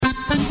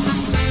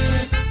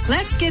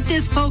get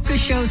this polka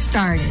show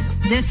started.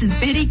 This is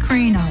Betty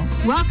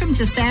Crino. Welcome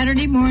to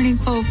Saturday Morning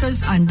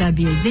Polkas on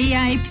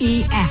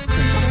WZIP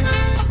Akron.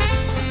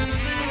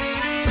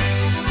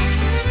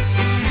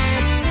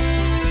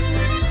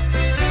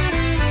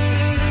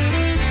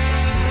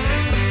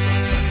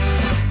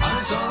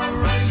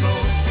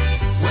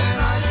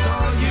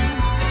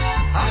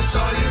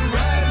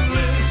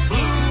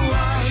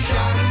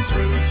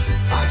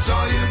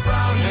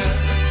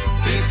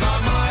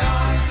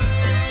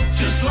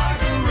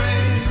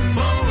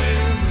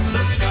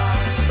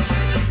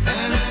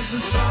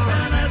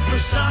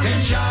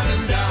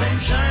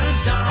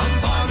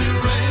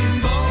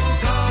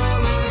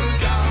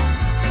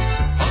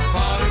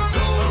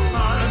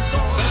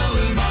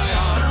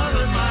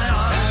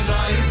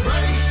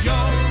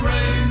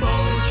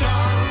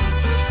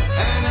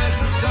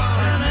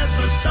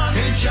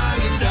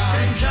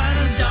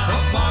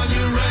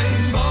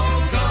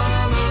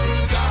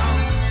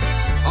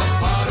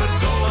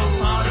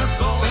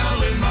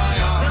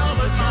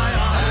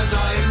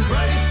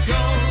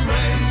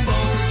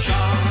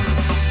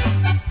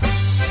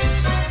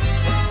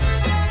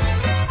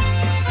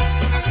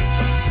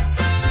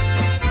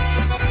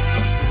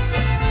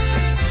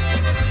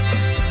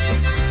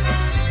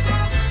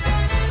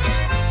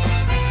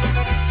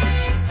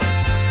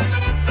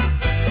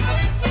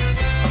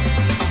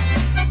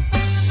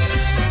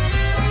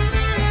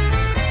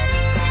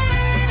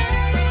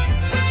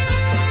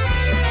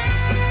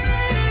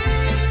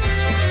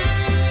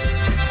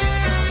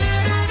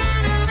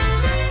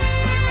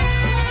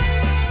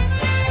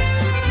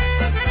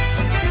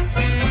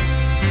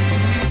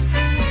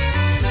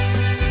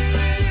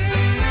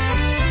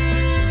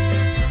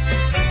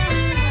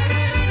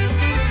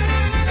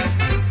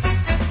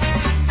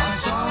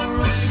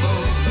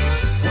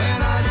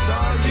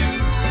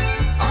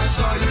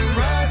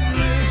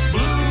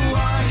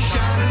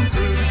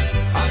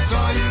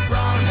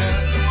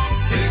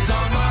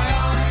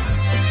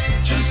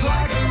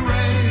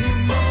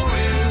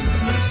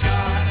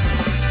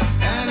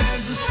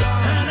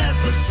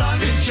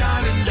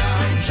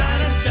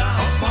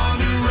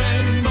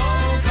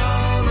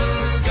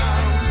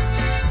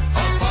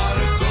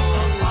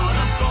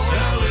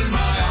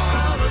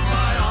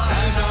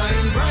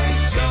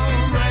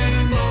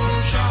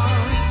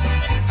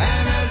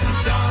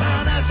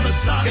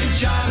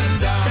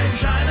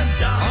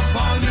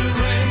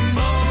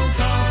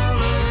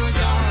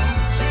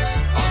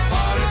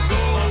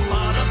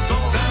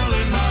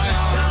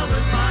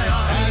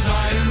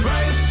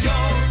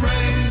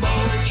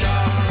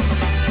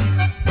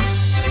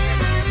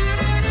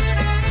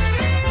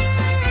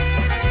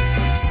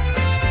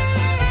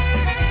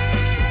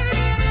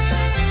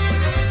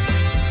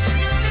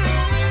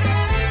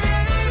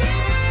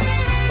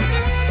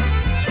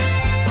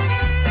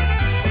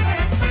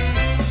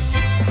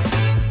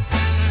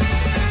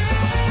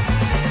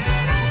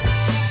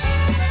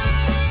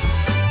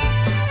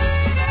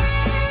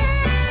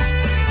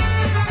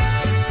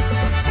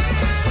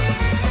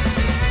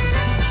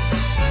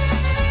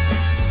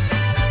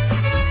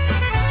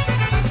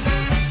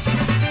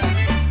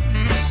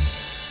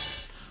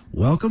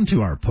 Welcome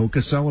to our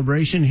polka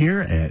celebration here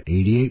at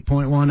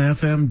 88.1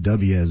 FM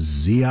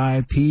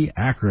WZIP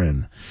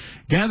Akron.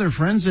 Gather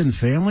friends and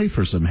family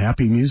for some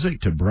happy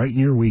music to brighten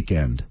your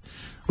weekend.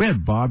 We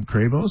had Bob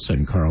Kravos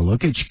and Carl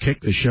Lukic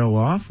kick the show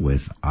off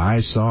with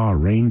I Saw a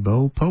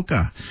Rainbow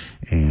Polka.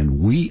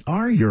 And we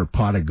are your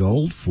pot of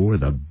gold for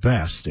the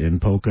best in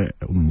polka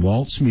and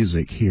waltz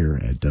music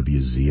here at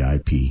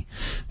WZIP.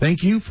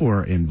 Thank you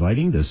for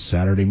inviting the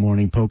Saturday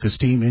Morning Polkas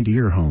team into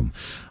your home.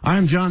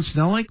 I'm John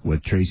Snellick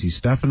with Tracy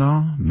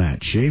Stefano,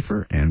 Matt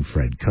Schaefer, and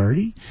Fred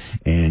Carty.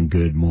 And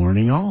good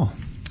morning all.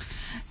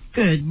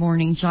 Good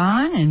morning,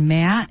 John and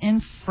Matt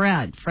and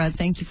Fred. Fred,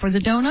 thank you for the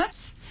donuts.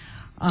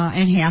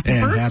 And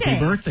happy birthday. Happy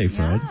birthday,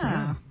 Fred.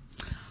 Yeah.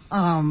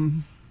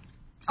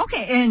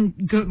 Okay, and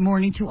good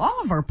morning to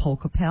all of our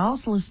polka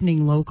pals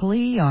listening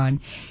locally on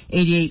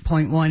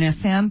 88.1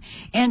 FM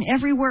and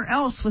everywhere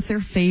else with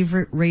their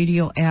favorite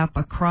radio app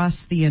across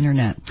the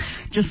internet.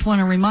 Just want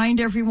to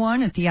remind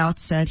everyone at the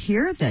outset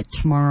here that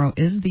tomorrow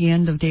is the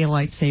end of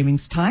daylight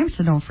savings time,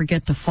 so don't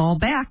forget to fall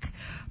back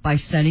by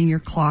setting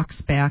your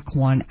clocks back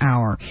 1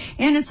 hour.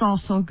 And it's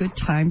also a good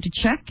time to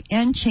check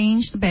and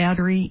change the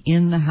battery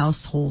in the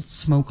household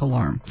smoke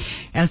alarm.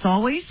 As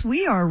always,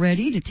 we are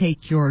ready to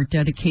take your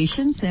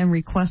dedications and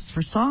requests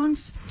for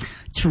songs,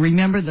 to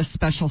remember the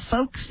special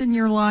folks in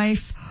your life,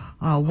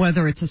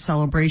 whether it's a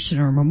celebration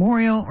or a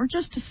memorial, or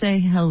just to say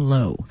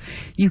hello.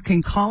 You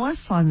can call us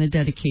on the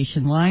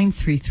dedication line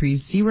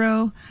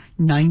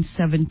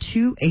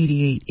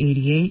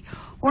 330-972-8888,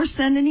 or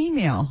send an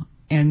email,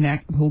 and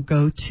that will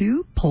go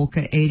to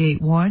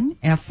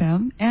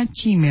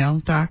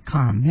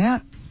polka881fm@gmail.com.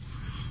 Matt?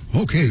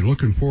 Okay,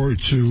 looking forward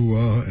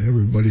to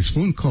everybody's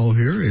phone call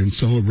here and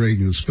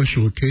celebrating the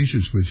special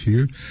occasions with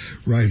you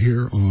right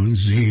here on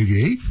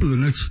Z88 for the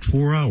next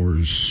 4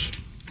 hours.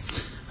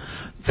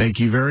 Thank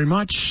you very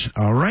much.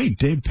 All right,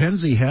 Dave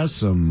Penzie has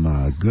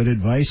some good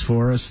advice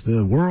for us.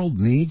 The world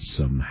needs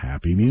some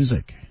happy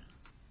music.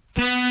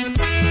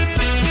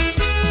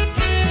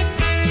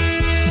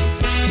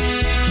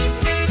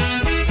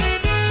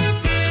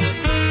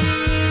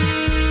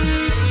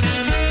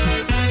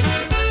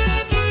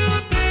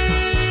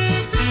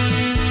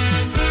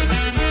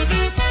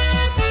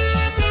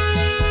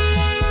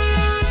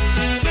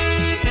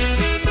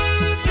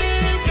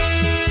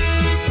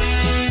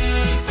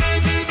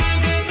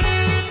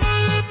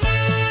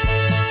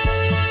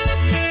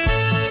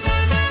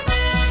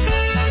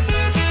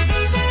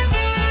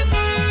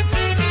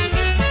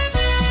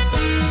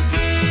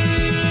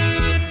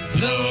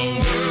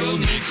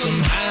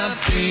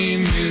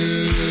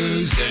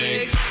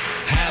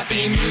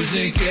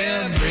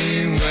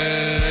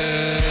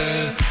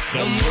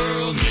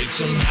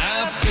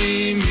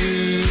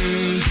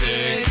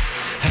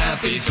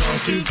 happy songs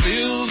to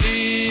fill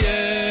the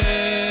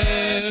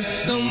air.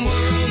 The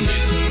world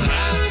needs some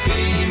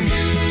happy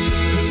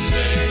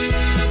music,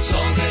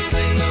 songs that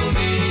sing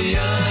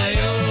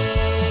O-B-I-O.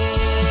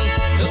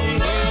 The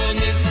world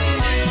needs some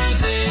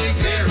music,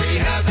 very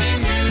happy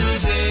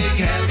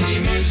music,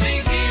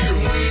 here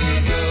we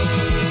go.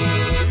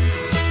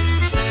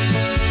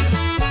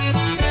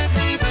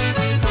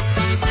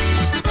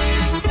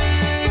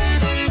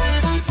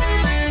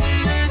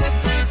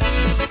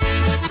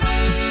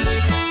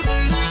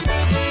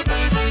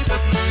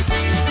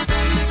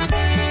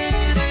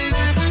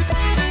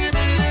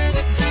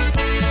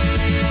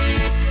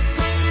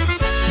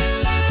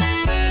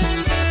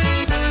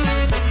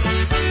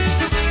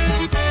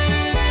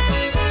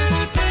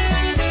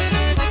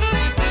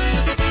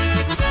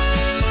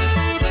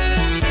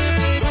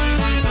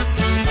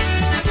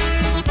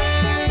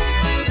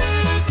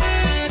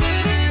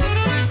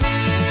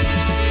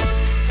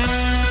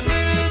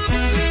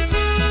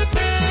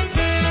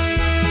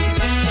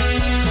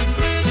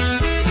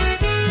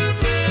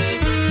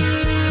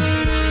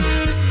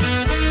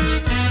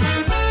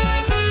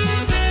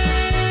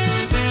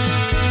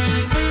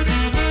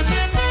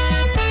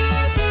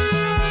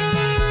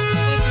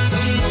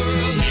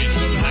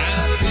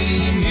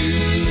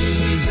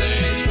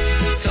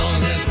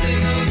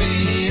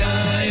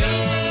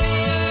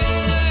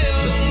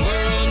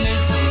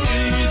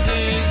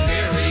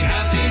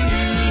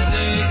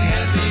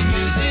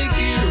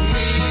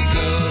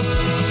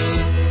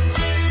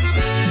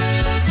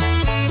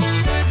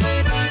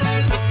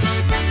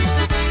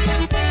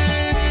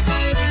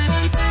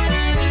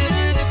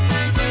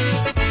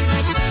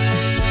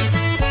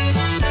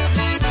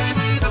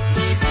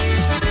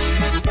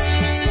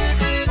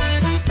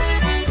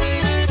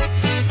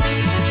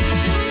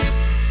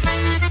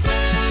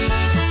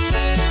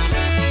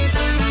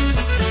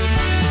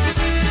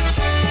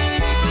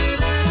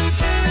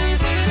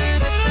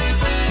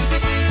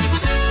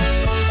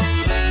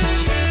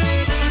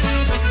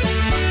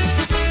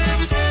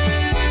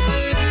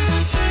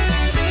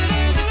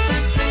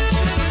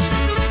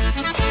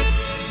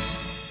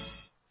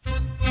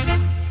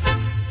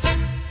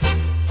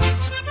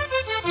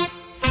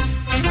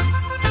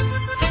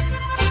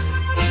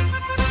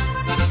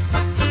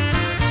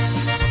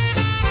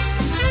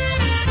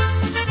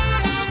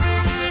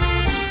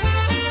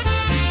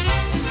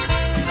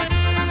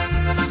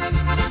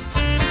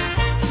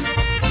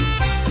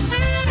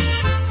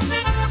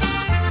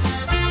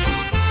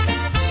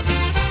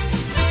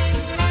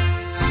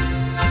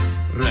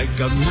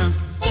 Regament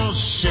po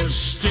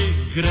šesti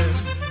gre,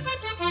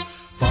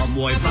 pa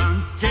moj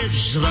pan tež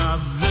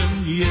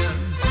zraven je.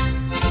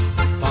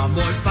 Pa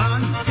moj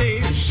pan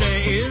tež se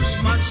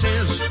izma se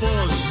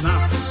spozna,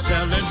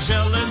 zelen,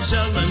 zelen,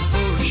 zelen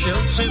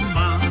pušelce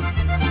má.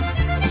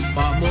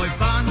 Pa moj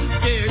pan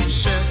tež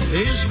se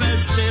izma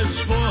se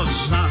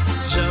spozna,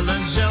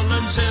 zelen,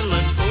 zelen,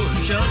 zelen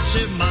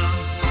pušelce má.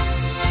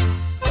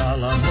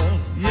 Dala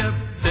moje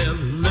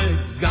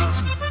belega,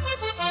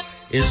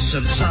 iz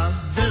srca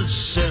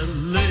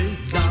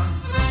veselega.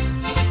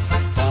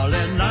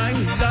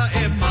 Palenajga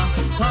ema,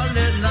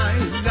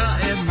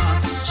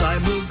 saj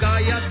mu ga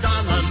je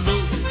dala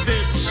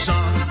ljubica.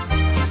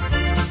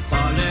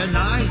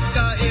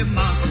 Palenajga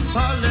ema,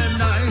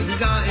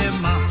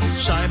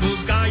 saj mu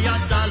ga je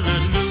dala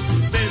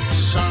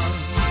ljubica.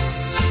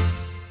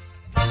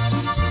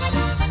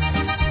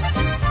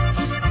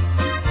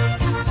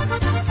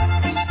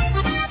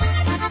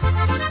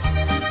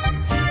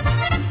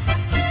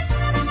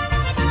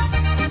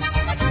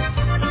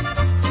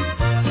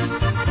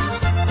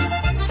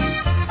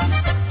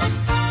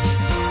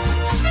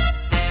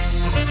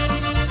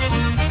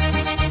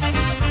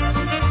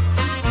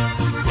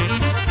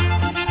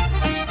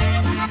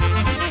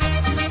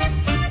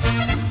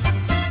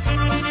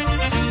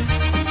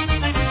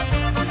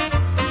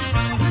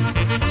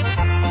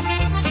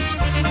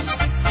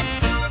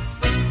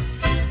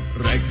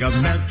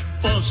 Regament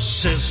po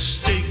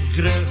šesti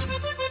gre,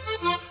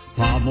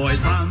 pa moj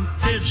pan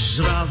tež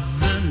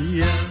zraven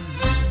je.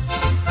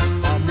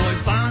 Pa moj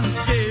pan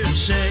tež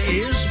se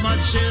izma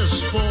se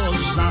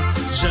spozna,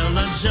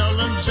 zelen,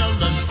 zelen,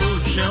 zelen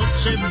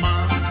pušelce má.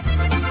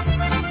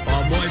 Pa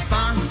moj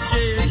pan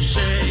tež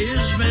se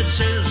izma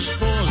se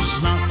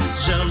spozna,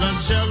 zelen,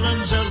 zelen,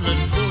 zelen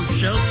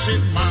pušelce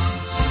má.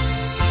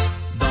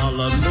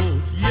 Dala mu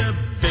je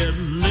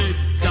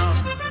belega,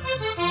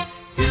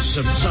 iz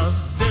srca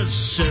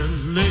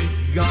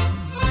veselega.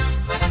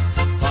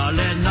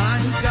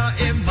 Palenajga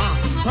ema,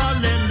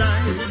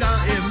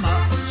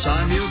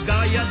 saj mi ga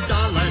je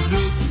dala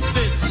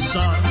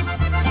ljubica.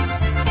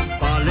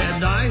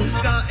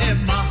 Palenajga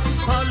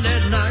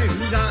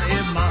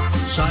ema,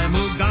 saj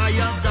mu ga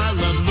je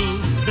dala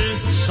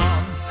ljubica.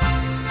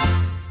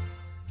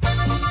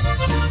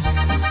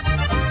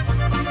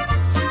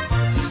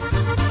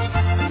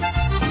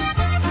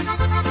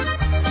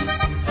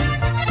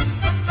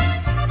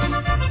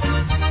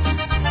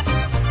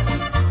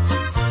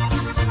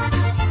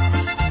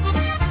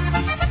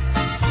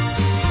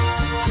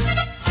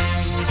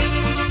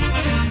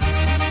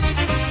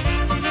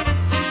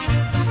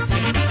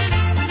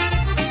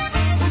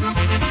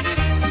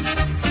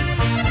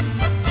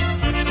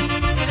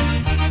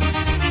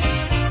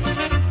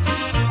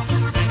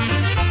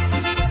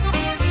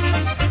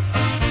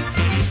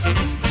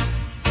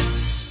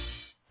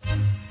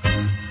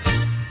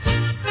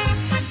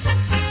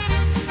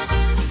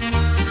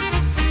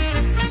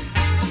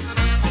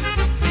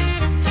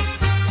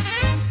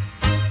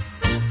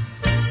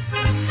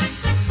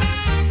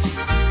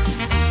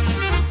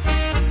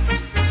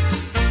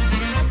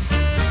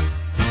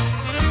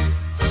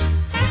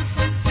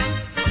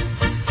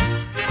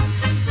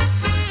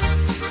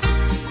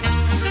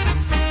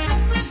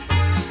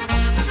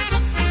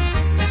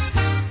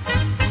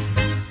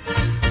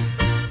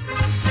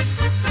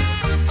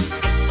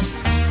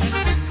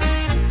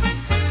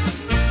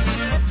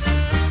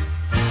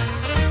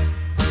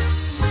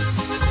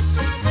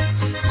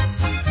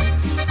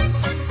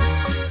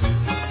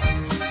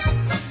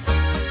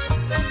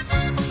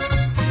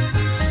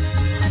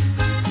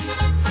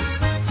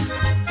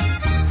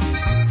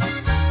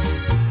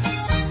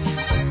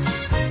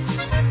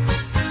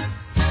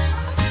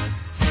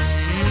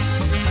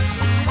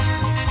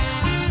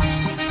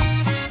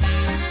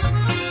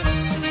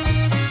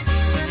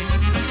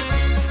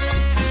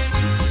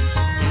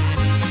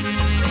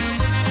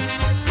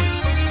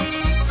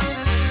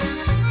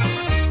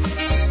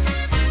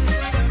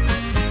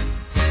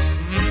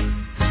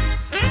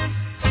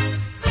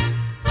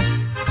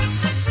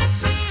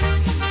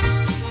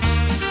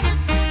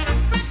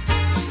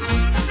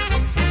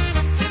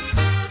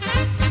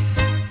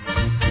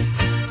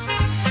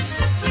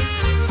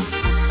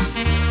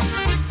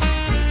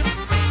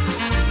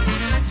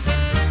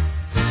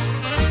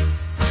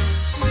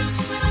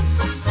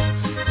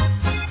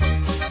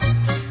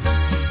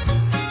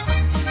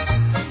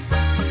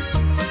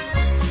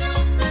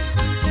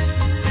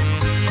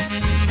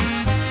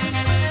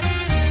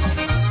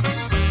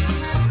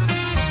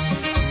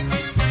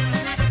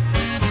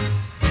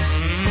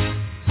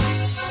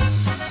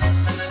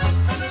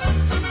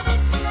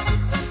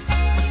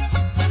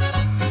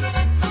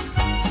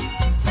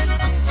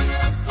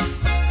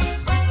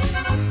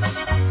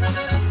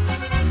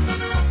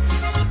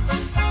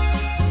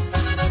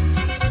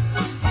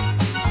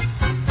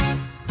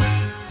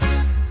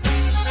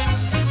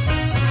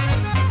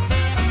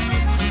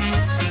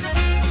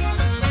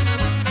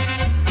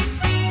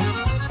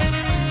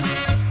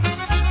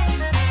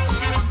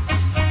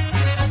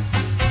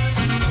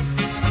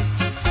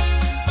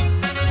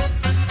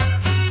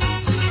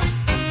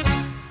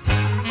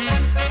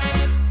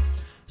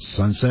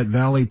 Sunset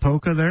Valley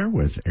Polka there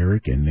with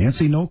Eric and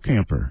Nancy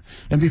Nolkamper.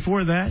 And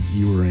before that,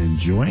 you were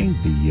enjoying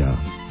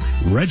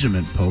the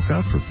Regiment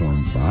Polka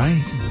performed by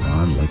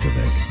Ron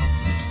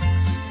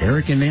Likovic.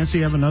 Eric and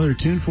Nancy have another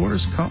tune for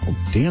us called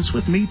Dance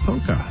With Me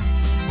Polka.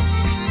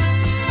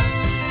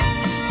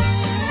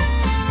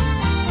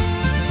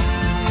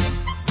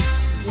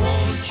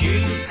 Won't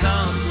you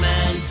come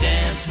and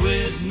dance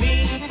with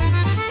me?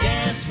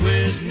 Dance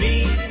with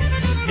me,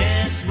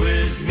 dance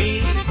with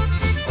me.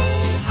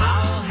 Oh,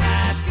 how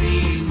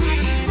happy we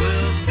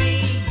will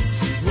be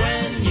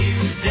when you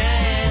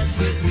dance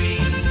with me.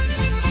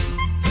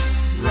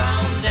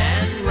 Round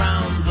and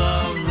round the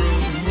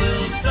room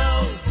we'll go,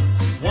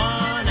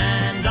 one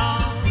and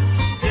all.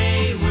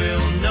 They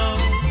will know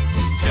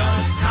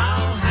just how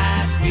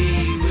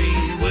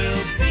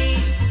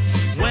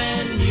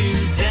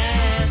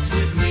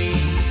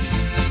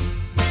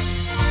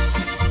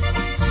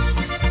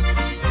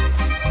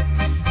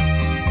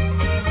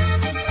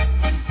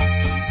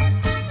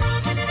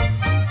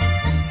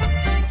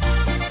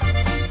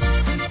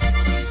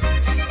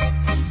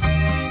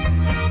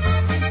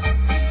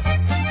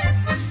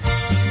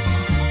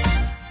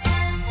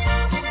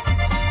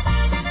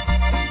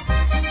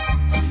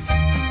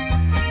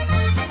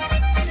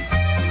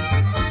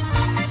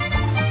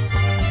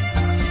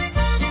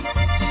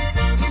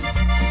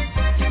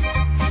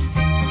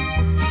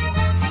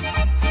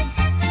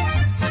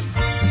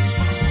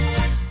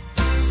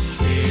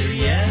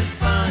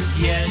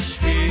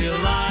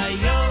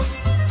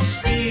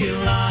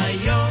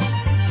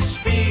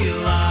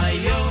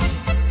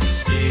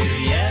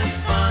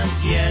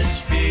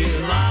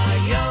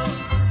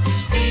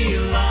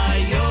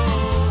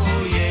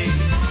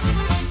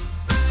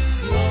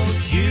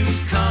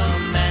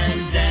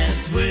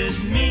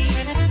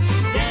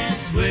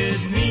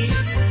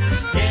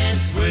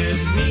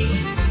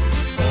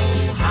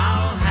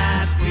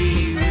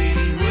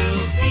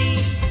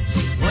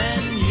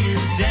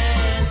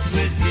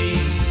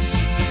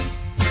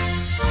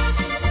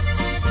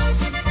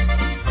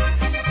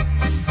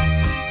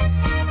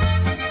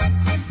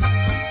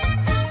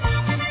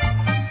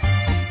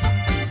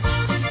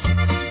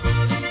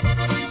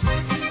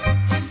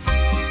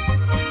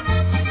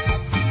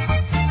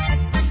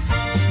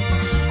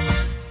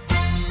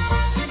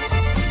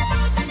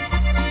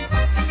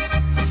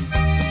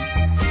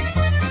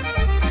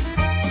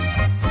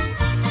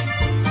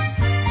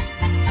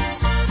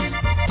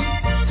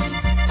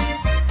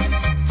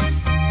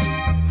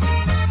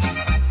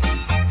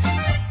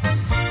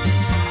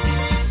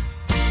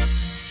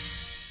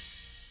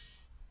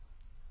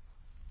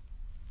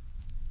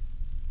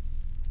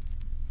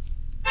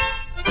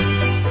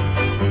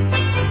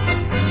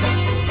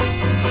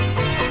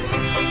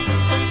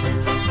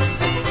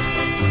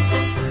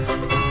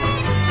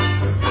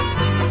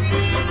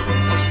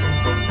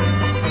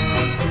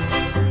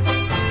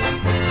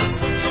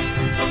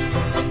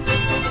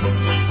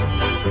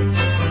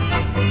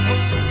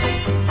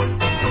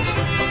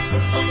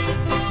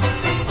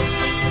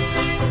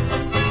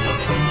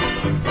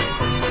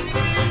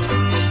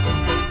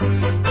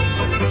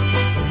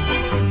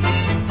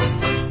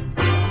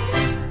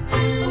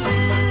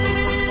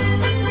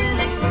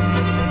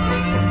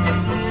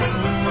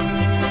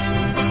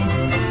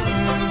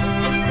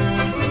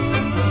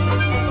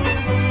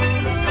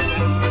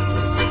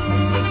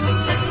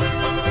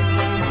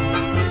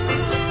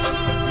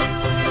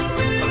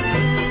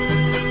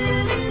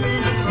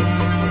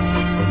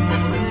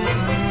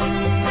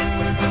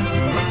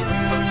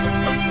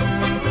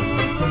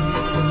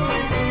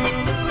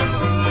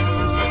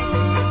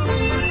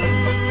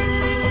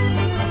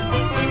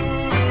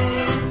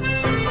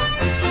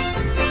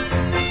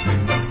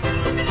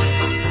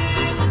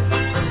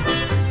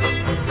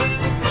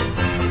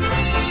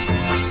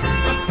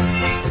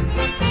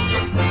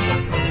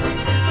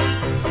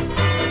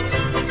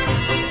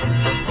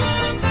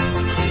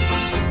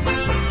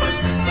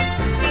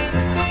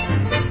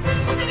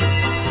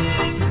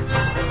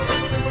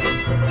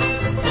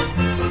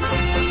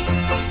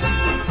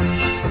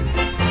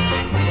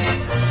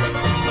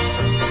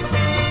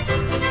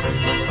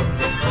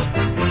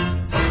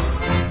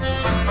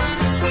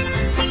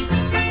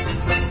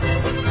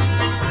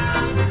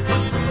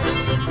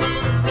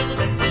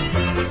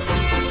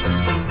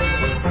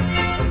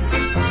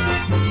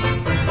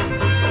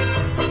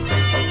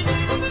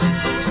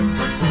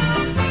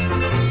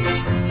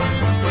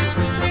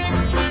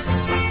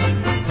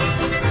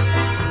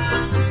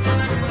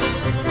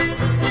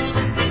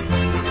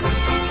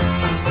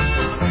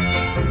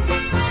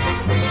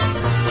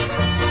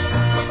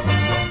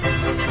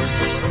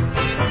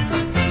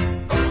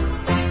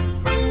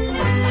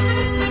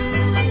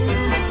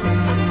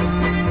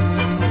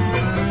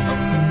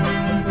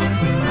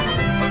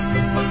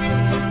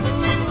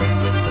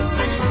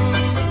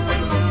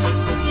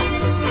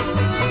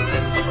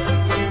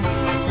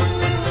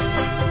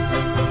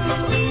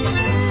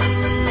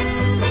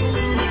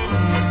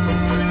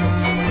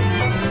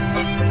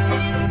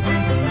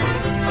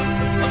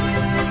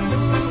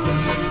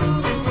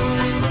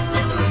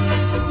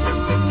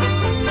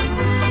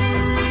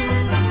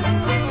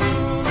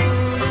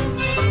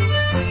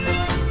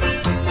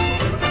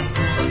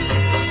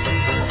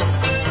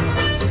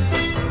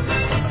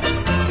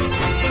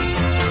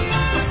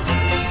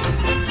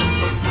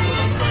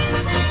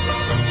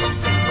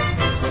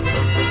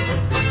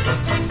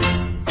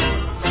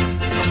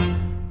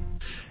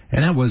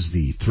And that was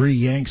the Three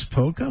Yanks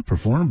Polka,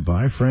 performed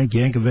by Frank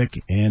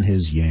Yankovic and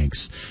his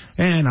Yanks.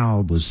 And I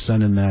was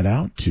sending that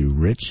out to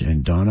Rich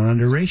and Donna on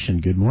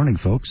duration. Good morning,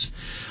 folks.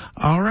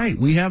 All right,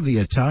 we have the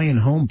Italian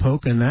Home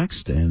Polka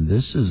next, and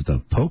this is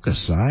the polka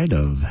side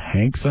of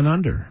Hank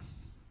Thunder.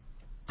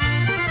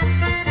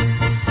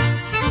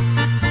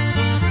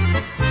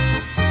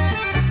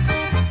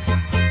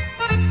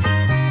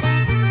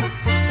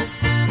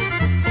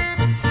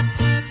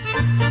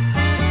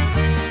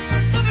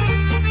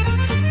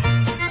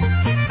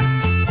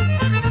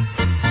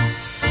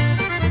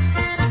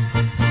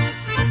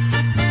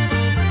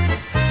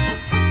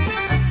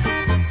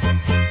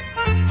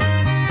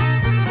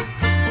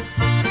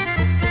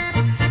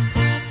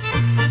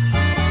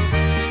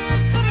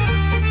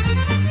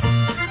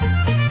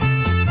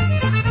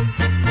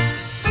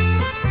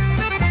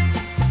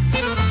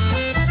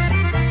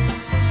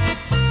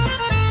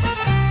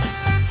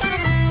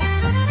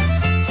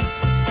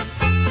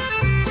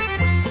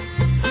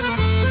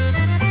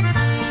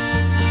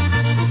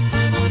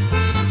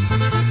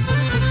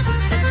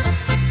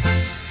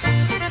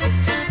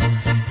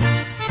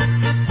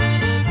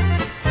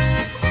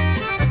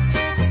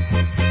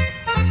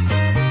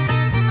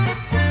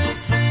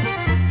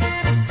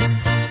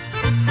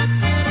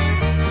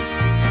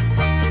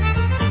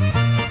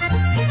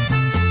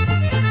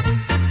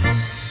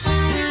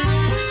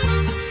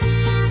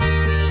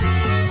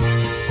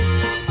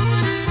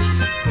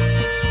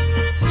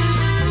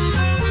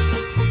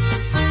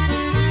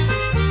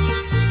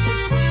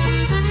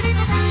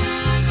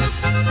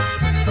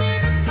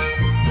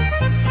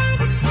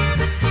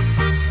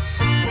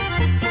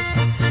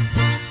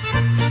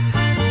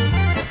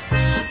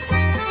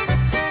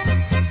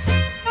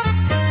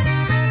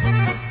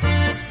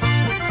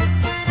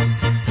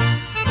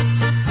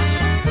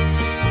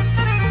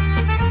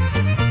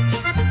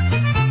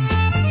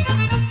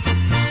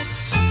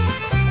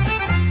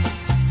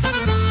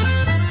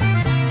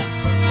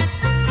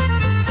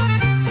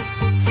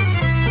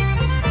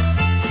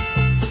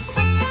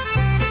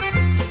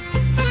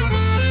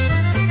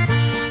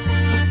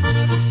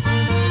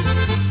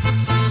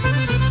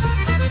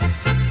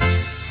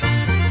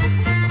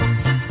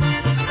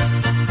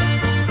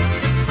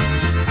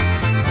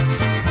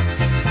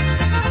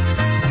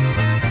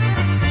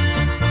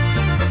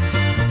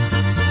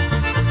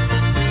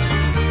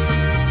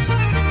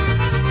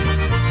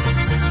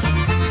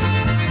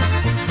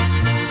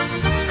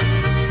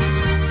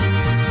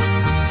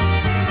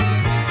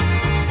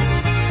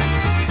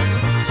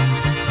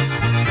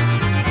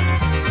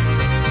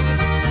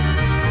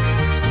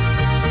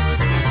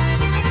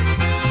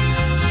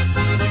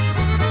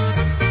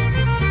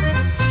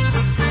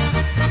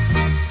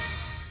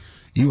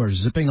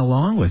 Zipping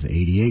along with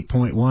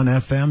 88.1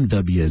 FM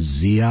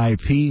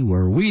WZIP,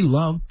 where we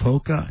love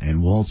polka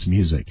and waltz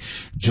music.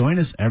 Join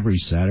us every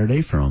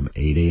Saturday from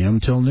 8 a.m.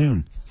 till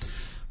noon.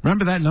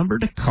 Remember, that number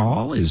to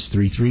call is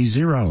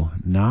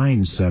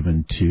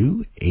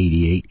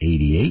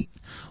 330-972-8888,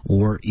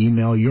 or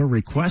email your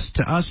request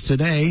to us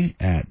today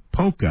at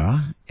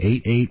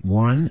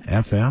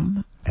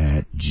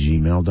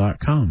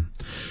polka881fm@gmail.com.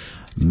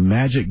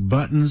 Magic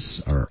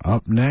Buttons are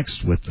up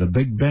next with the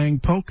Big Bang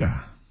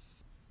Polka.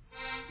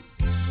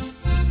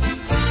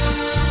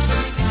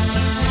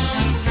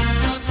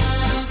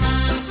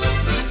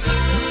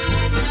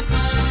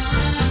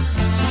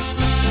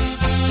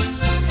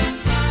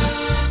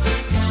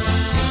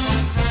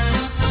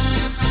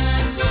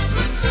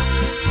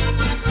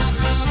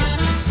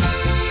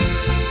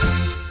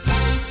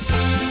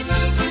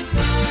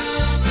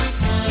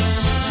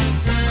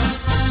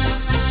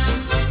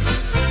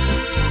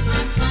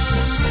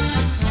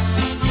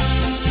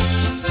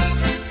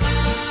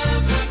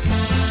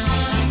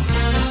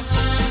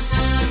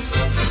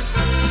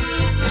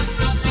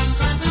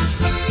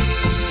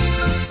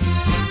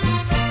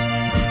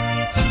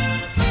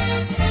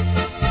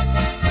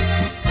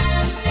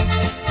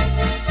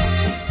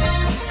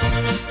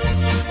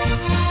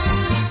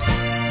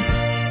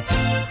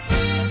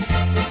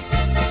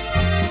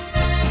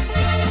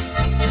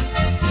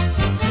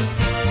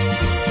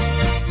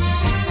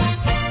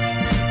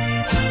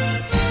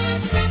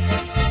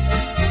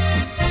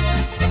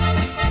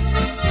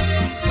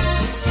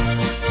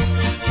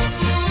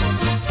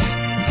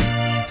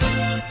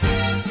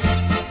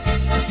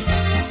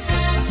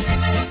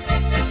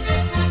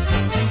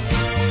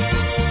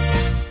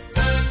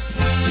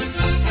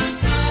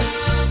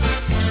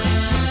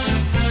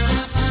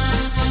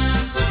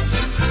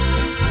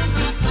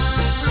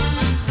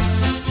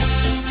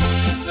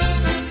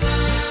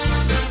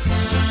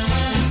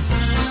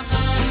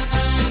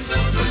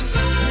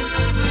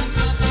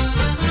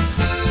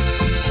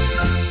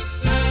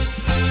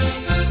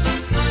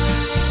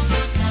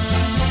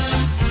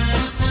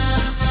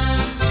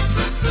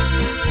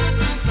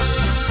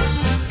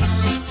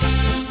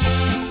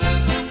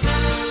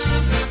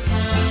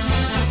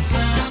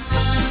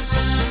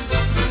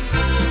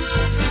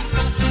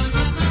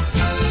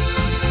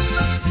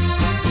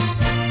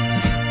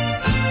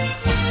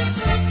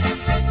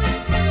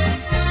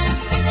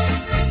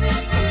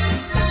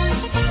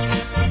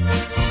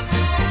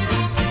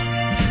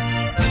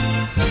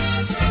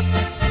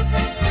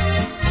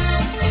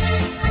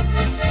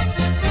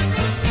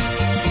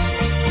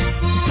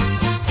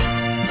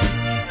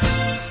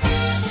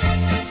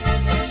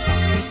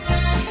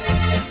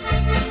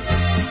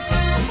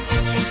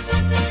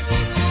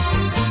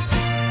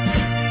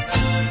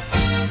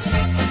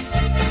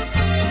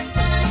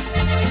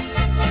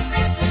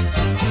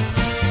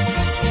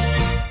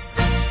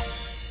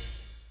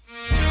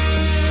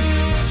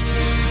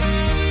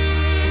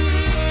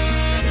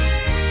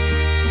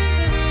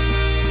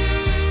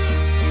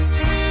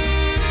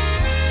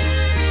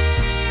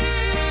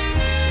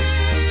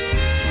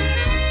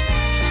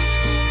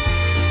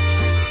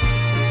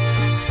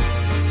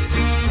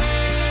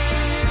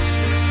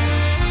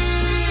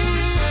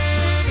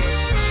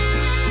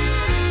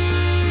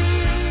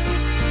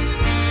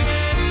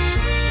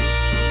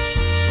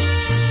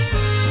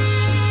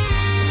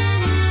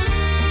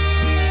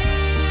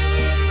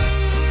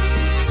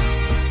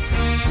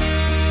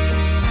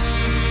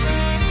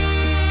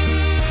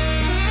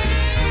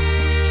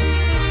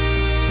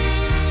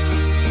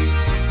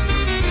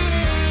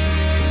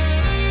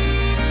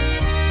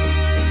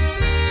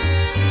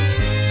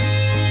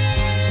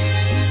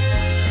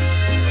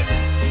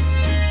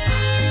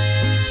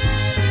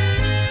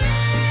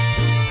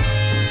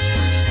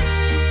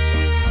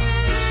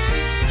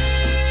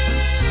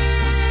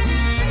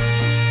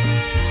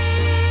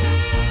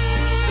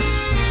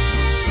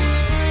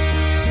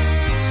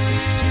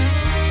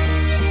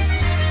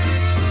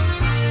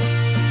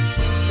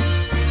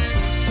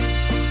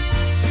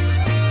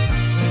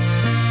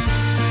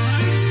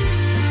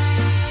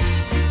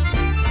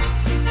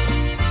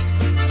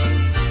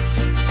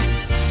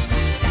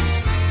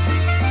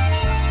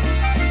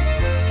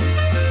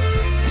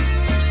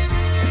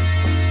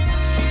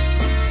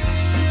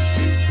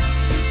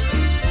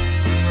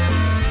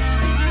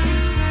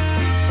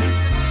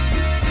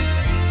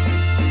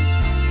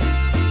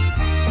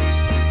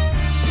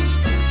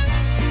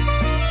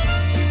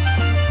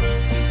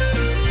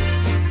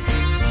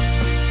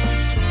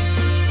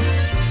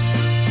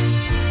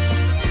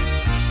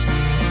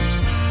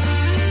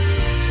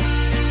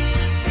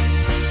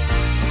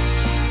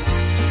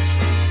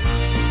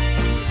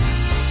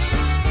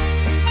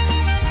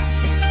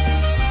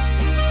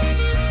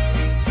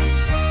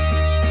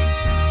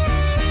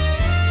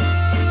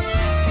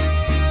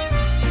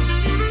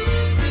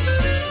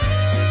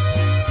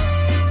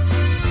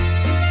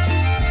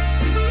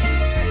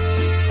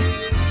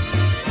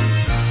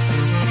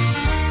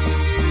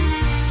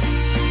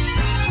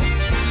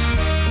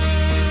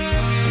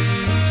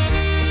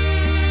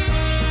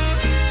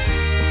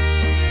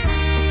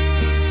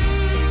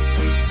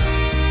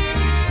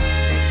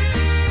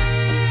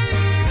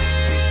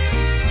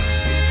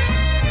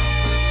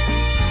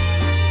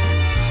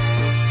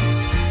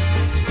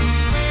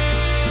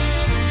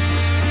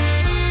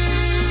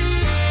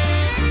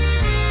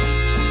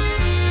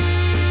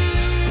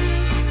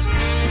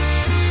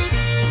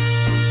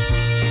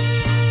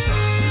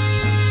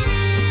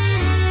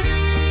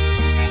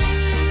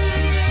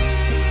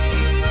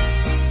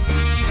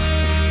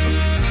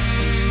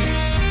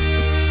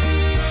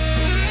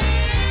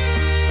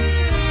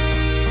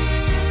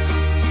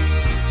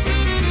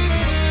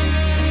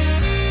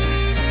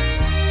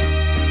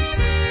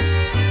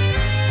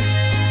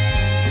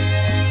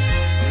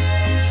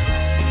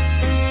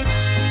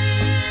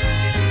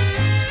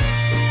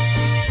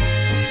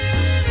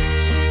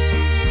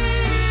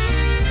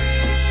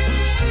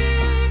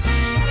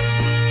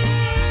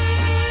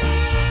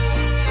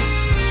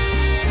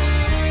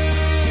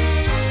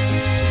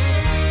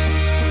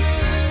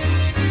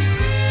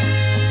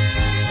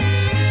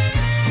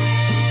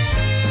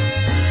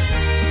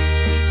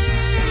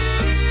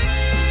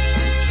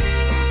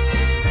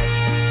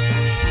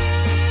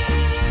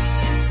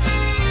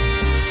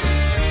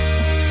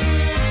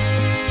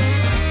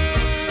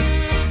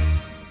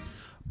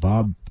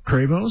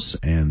 Kravos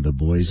and the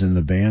boys in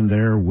the band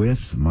there with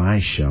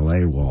My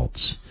Chalet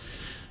Waltz.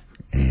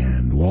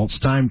 And waltz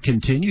time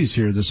continues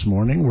here this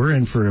morning. We're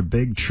in for a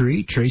big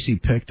treat.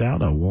 Tracy picked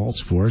out a waltz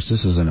for us.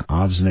 This is an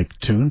Ovsnik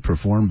tune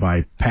performed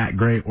by Pat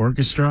Gray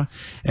Orchestra,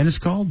 and it's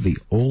called the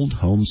Old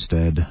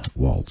Homestead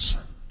Waltz.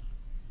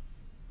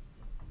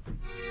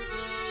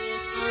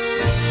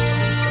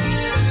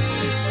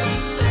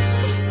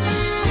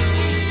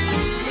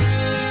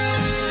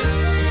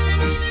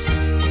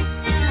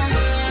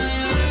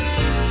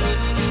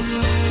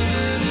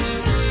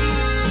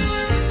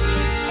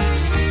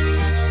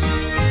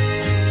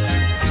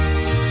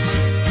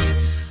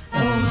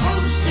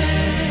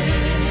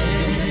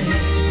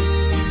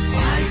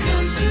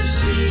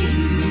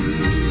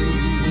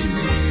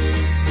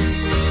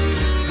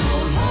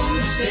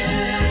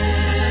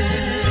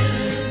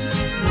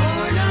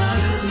 Lord,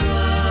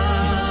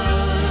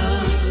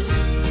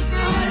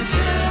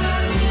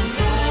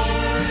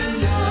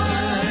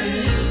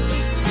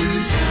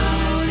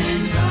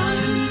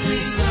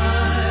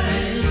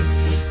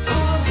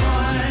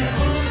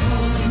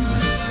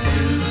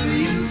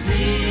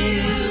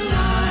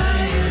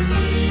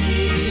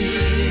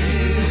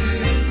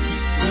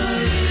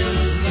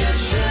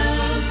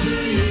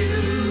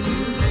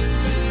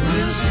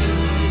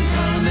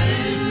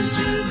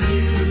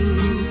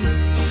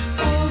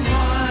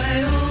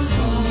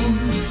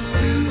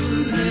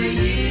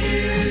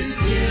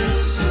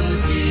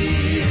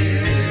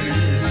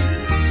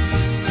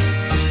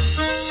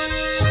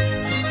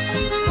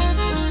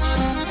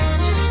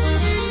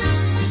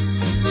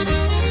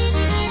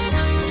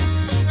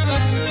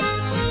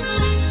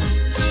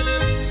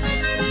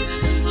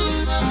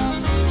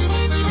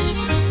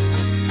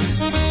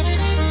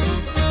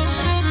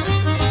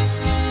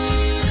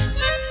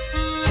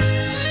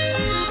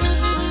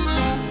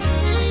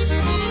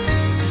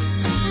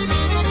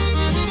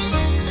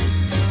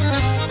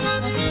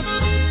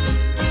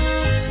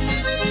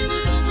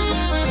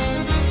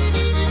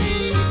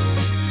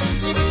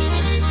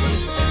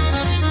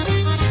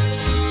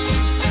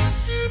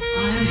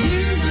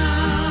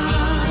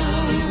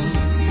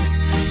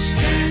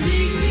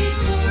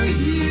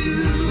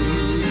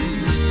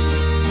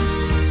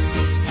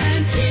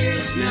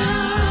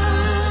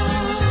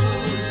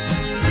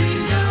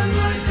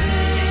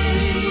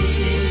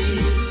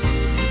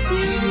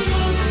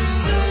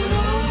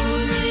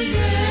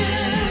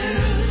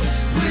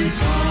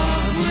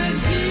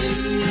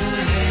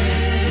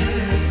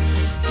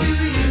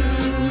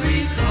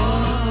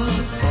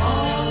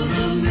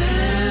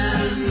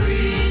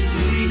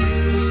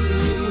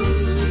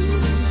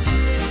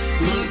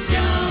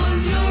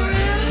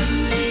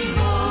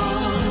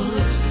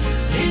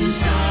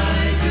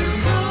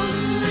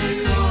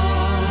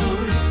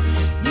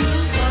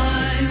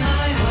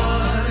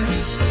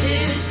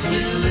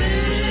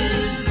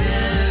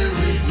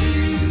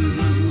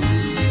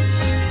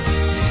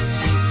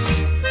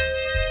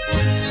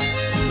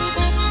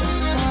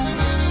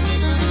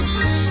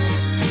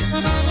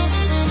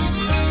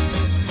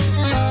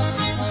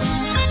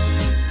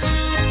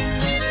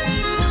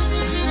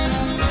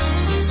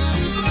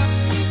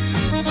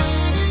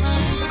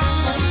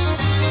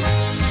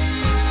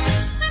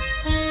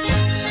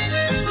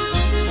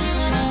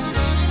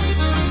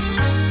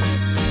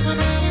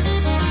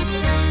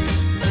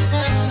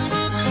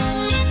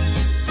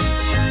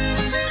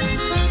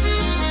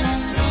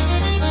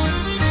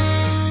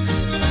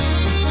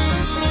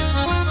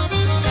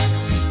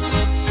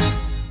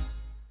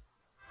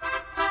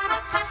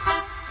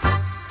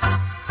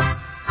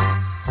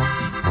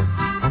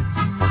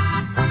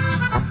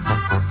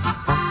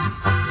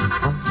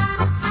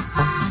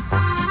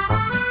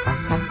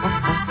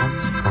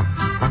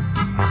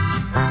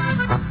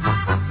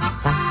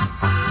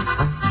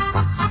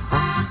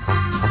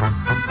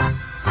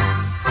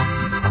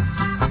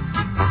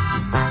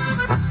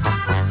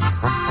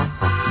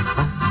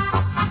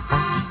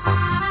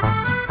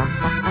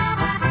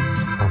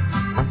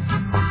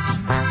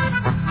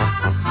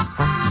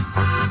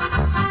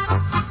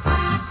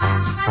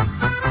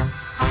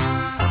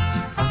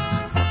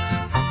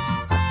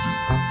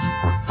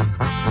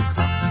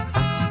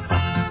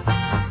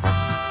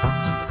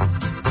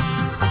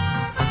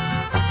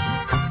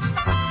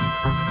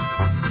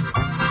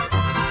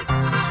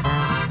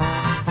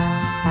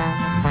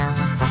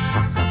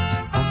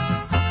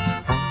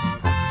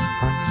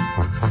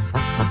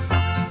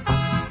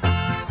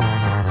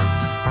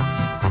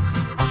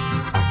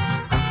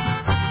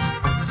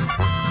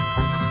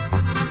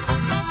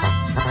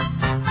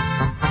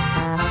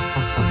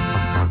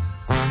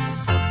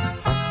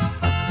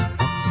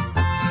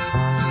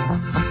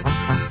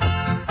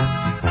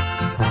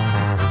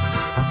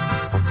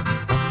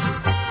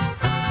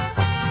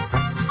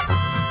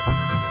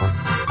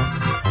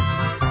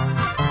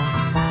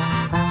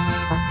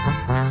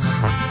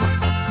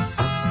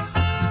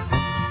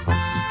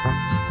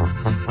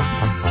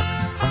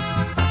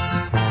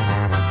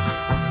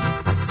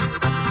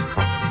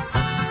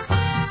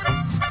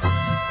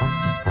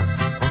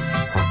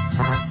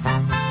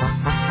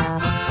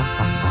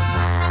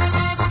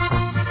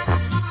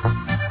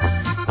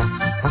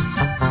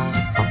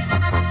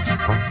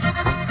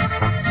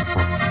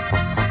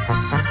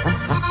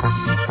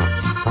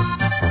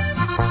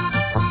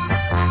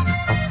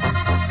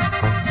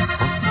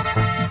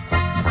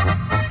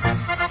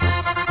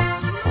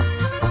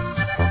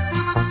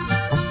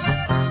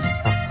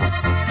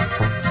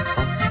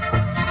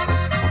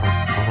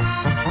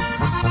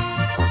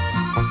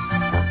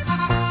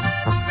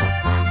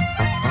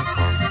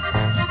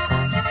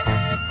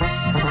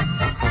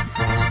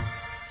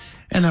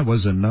 And that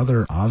was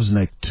another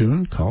Ovsnek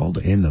tune called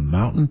In the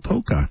Mountain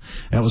Polka.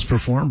 That was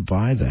performed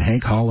by the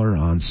Hank Holler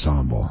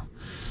Ensemble.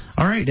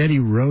 All right, Eddie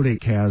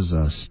Rodick has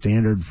a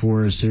standard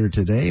for us here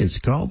today. It's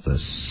called the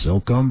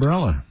Silk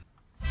Umbrella.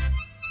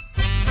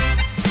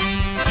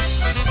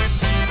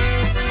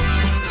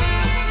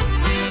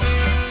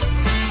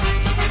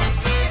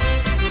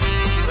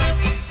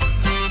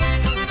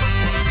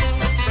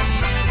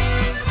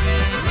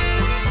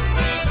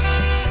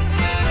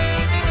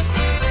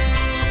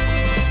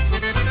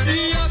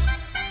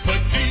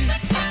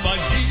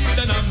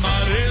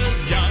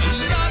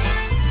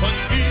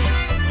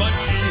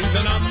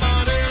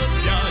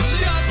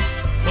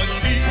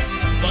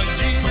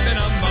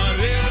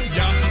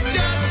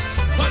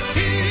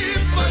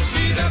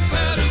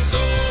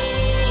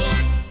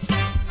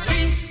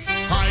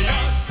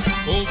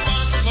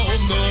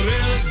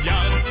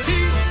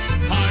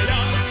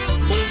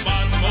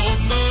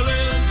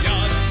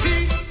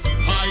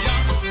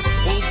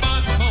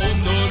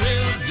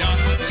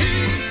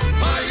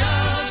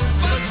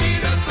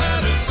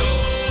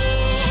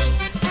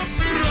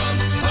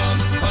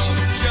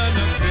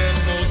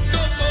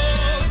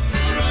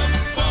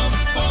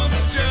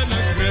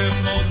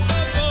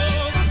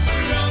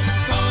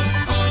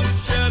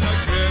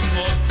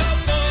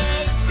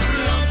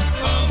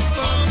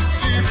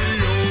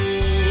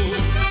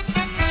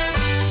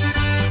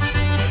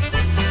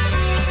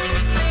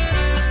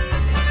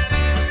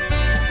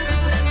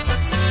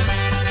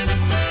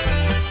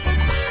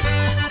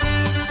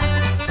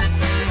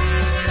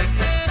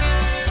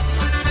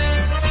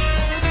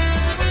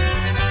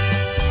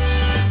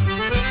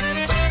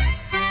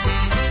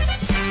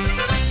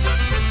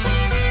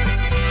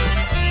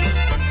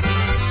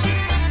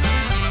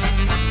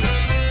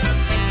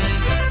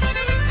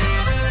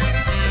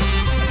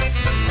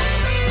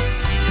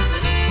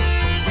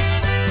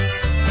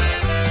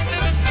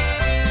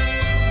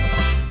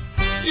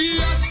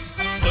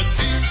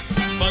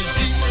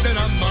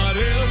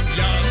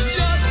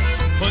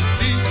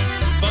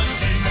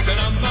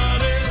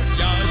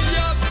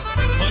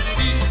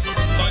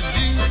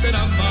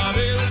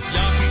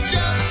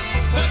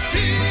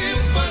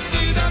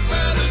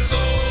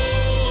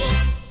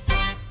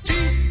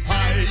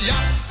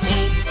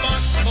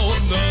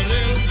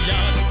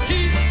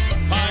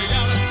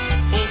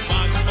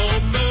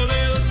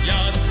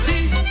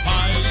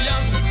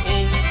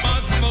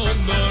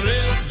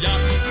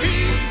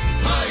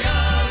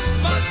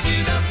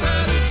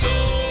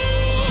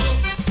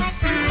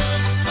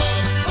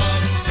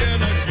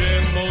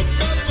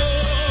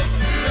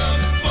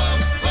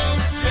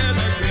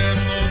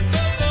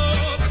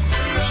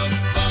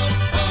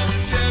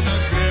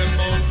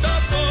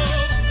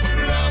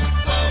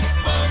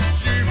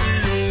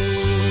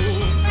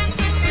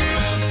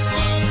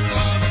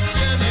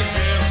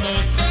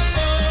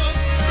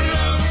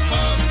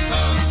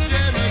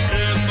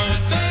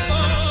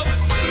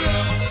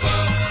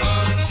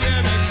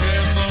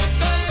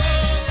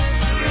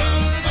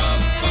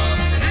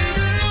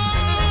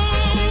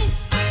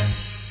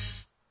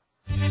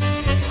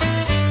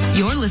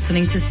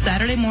 Listening to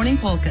Saturday Morning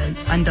Polkas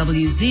on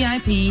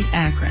WZIP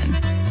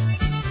Akron.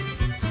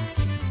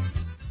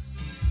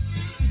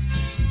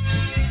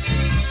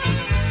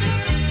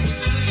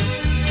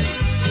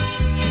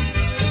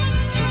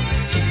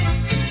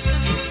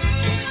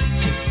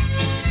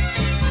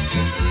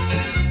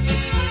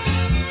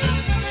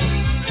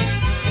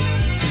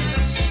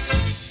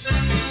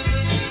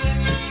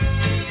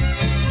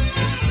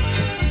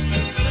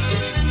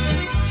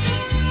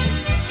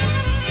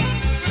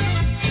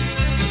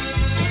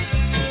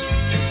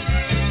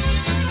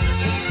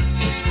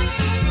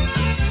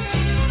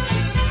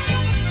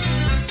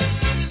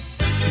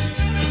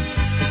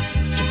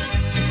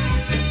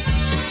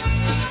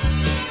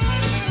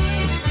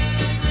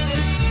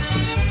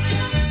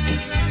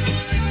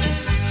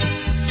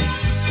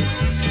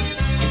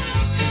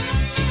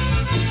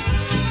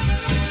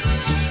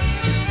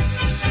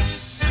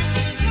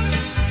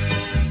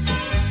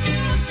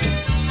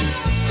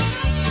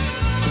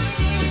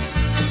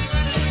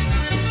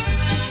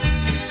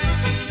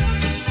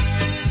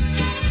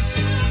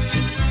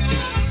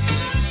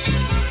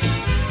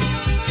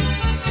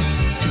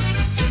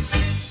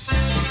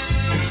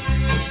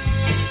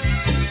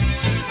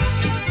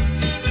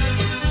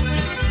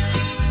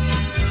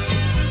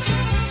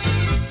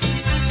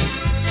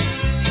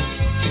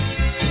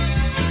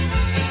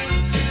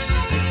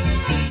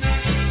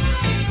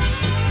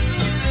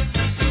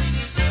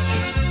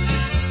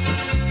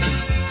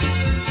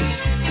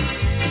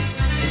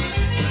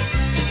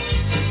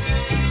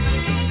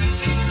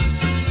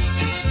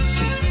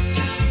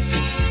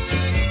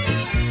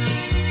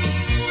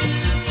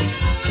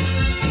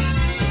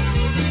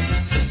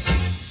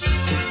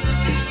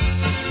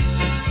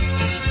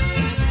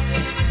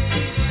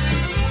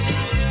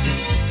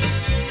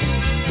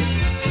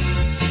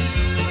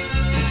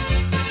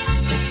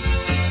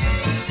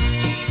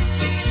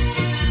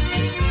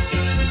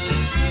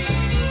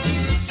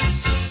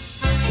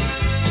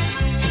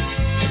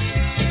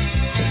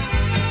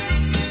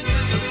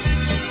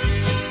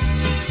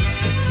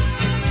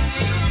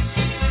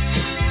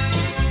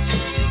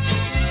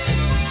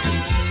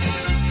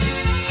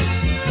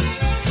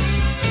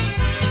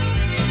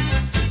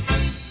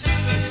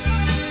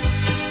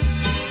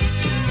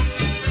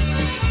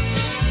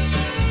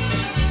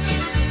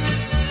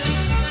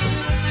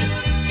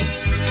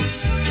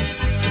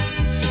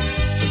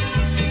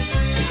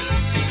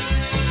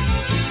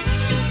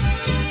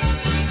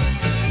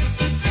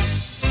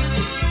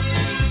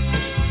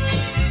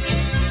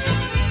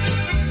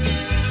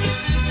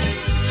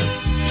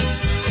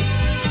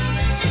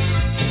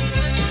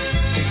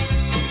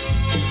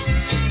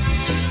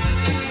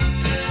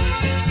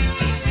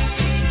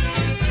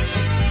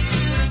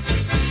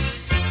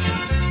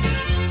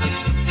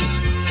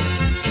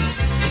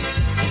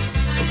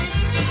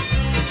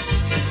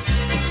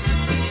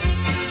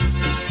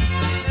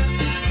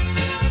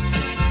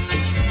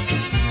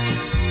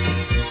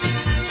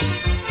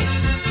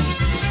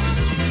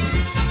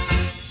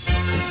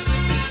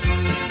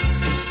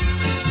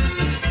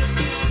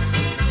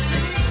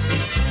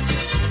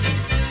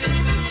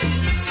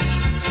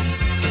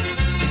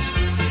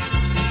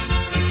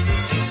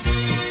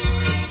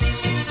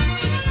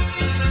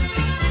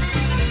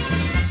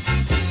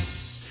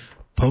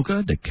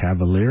 polka, the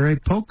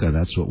Cavaliere Polka.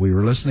 That's what we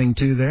were listening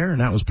to there,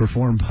 and that was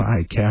performed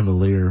by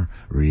Cavalier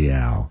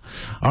Real.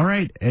 All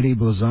right, Eddie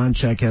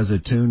Blazonczyk has a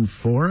tune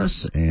for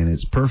us, and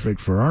it's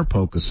perfect for our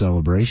polka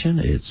celebration.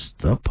 It's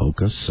the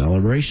Polka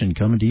Celebration,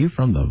 coming to you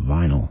from the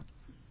vinyl.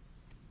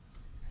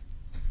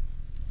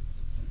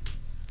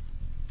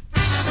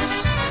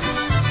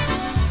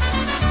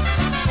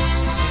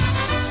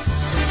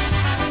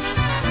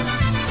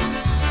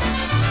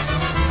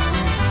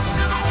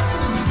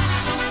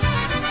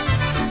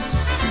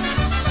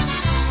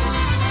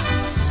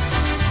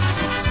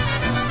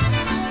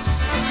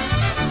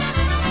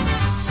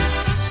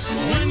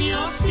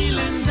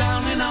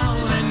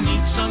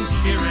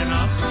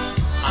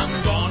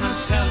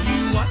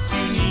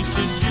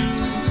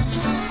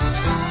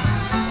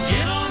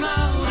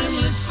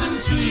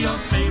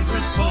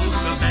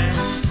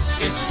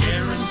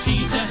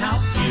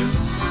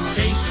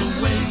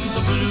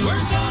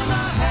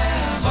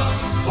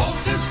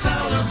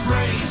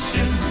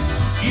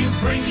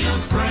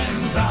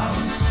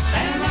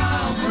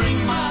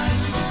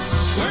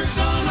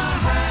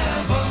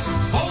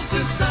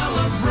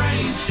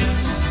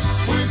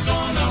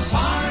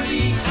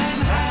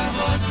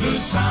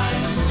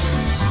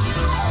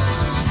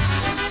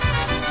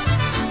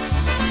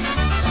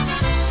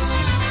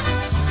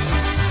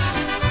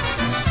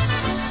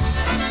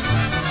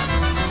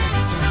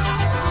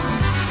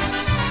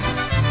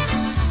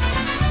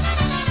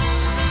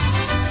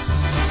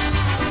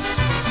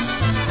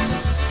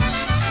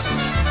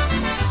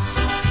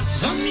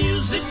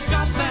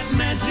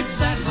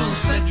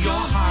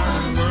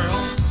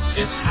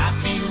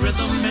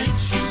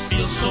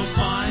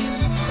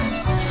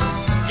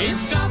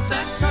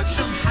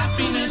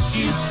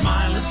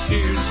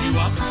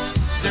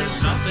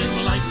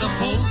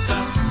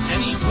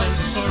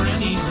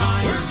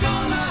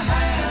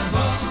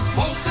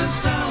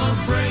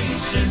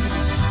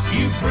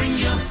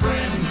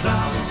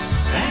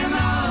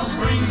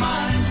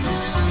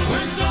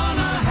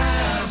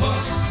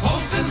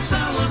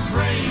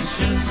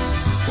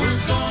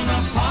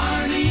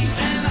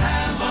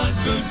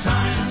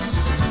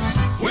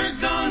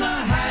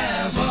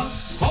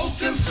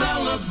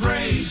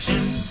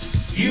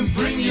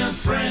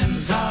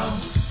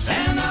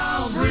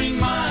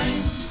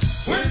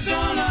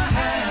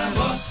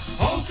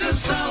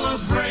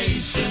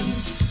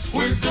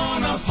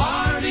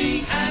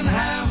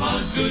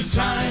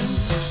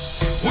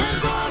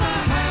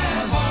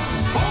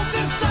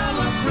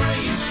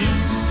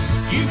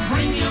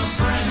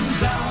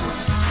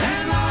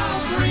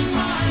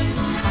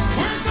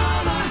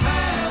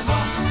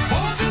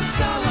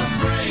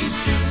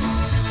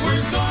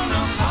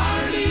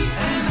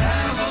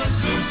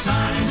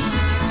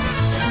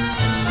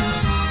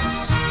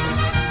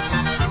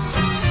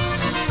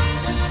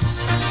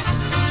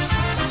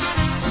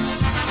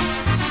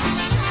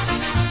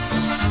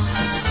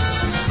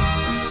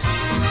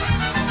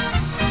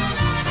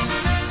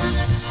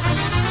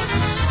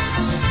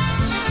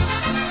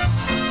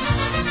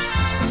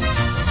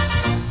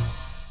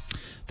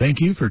 Thank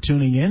you for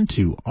tuning in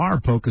to our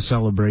polka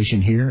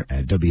celebration here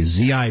at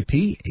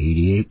WZIP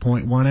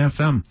 88.1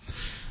 FM.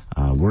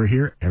 We're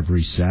here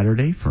every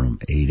Saturday from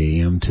 8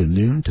 a.m. to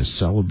noon to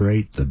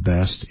celebrate the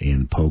best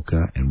in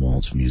polka and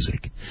waltz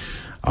music.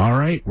 All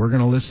right, we're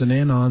going to listen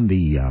in on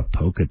the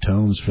polka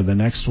tones for the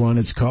next one.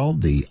 It's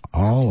called the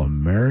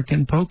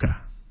All-American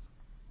Polka.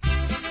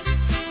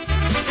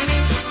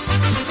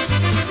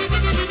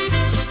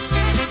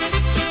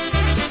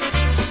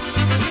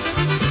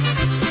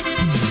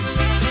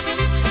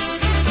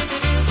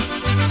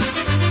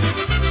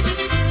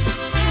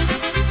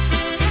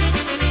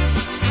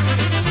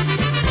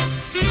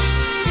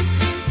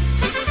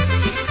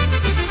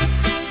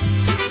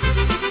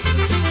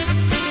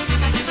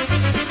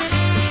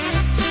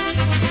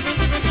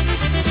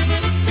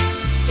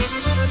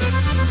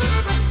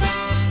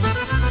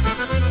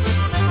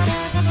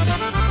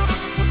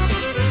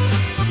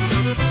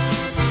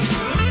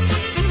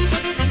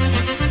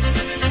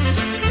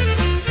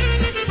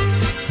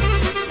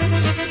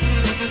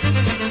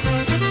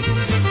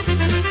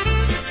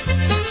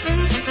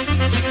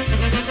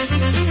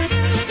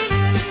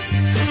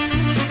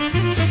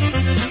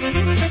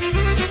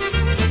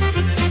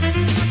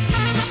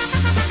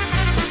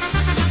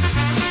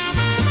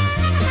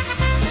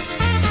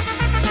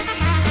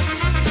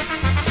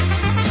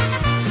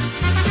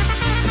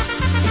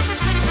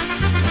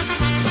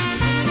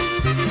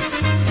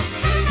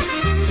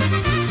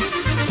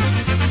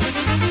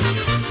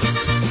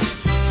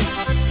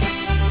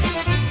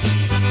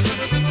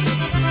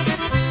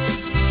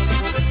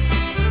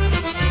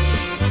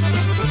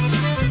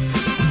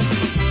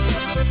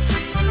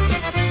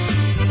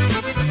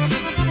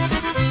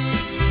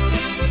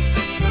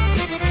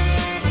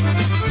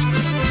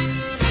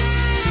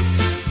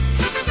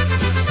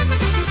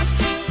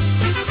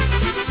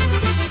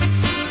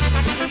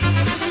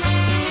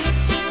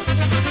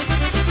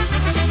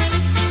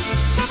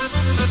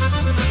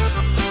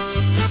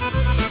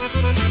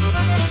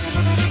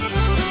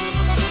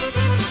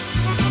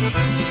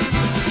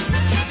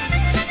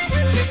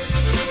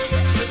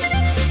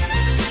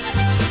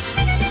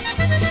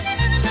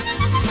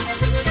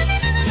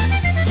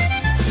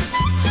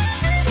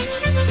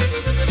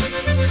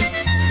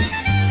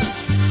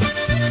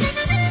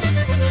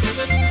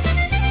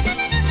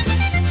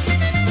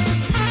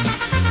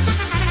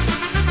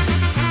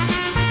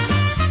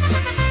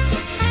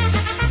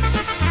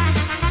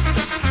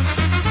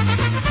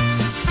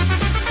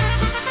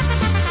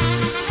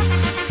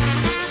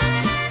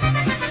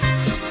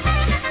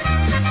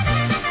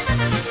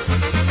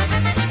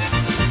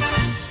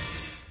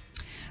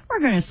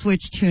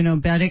 switch to an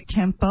obedic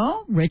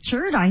tempo.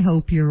 Richard, I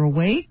hope you're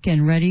awake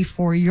and ready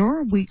for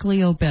your weekly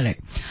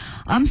obedic.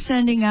 I'm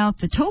sending out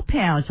the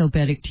Topaz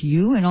obedic to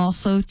you and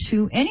also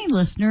to any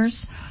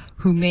listeners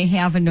who may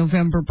have a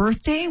November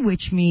birthday,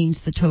 which means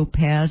the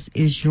Topaz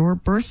is your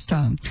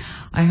birthstone.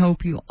 I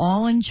hope you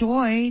all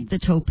enjoy the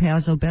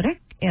Topaz obedic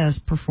as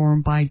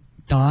performed by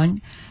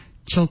Don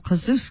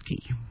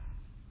Chilkowski.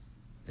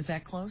 Is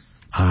that close?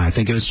 I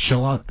think it was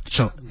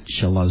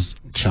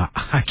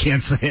I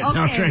can't say it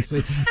now,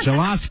 Tracy.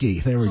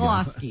 Chalosky. There we go.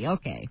 Chalosky,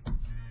 okay.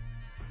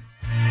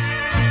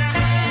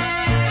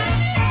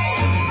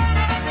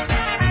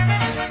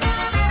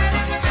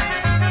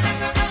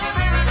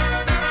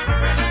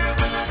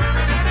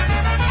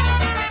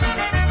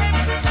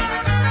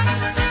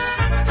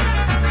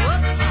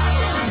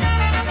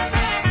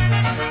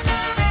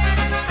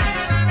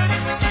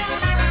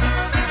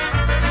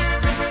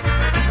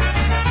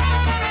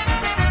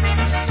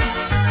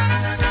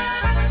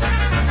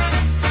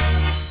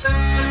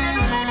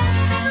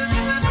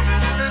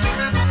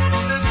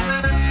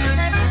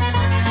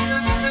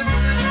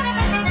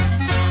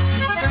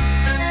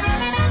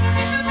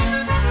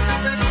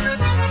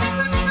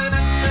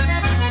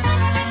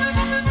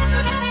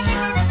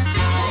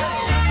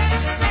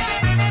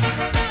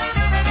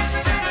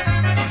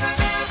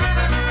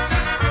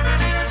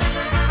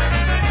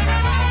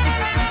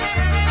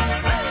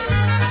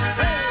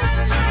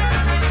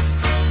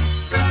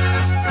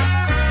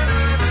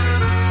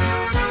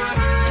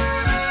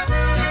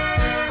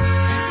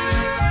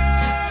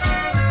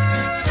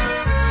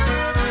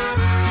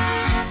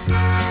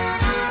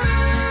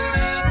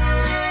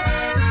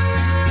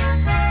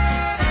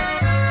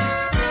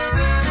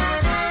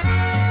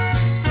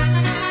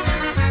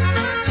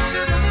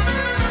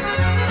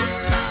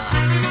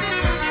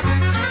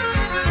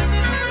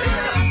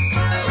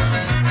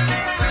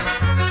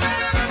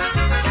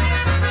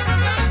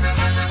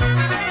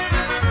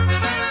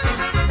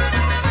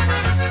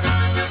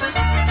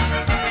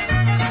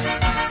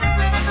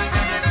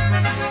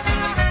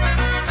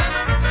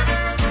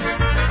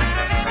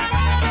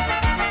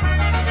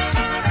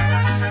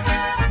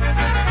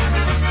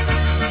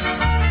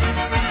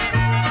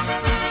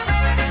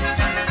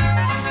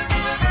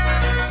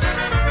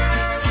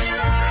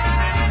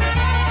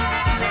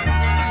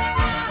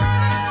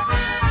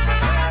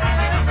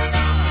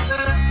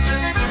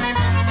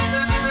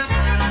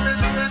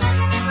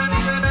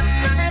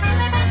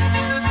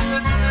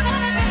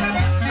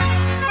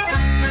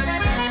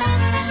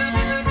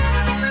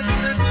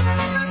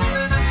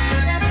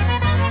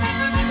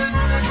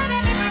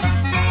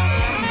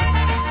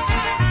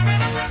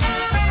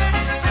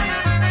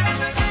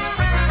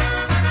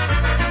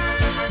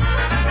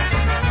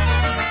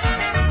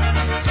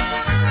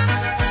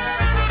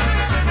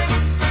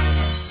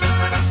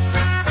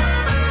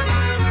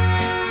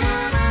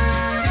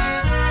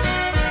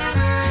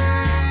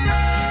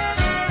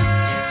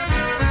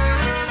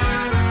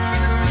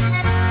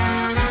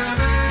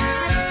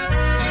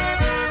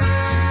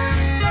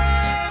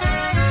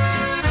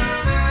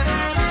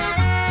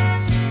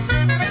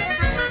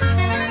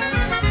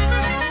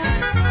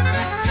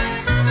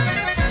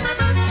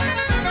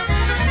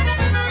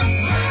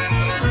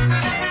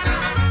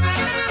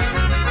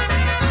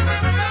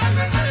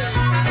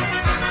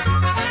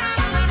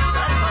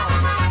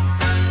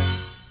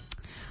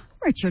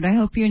 Richard, I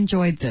hope you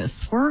enjoyed this.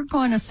 We're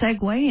going to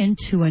segue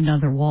into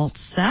another waltz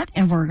set,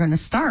 and we're going to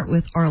start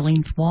with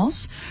Arlene's Waltz,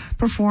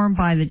 performed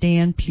by the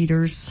Dan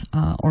Peters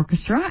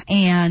Orchestra,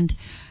 and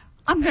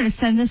I'm going to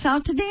send this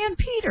out to Dan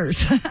Peters.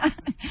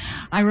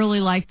 I really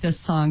like this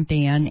song,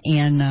 Dan,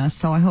 and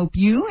so I hope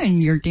you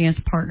and your dance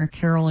partner,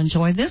 Carol,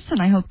 enjoy this,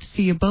 and I hope to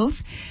see you both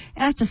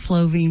at the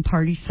Slovene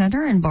Party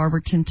Center in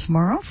Barberton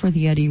tomorrow for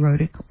the Eddie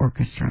Rodick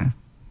Orchestra.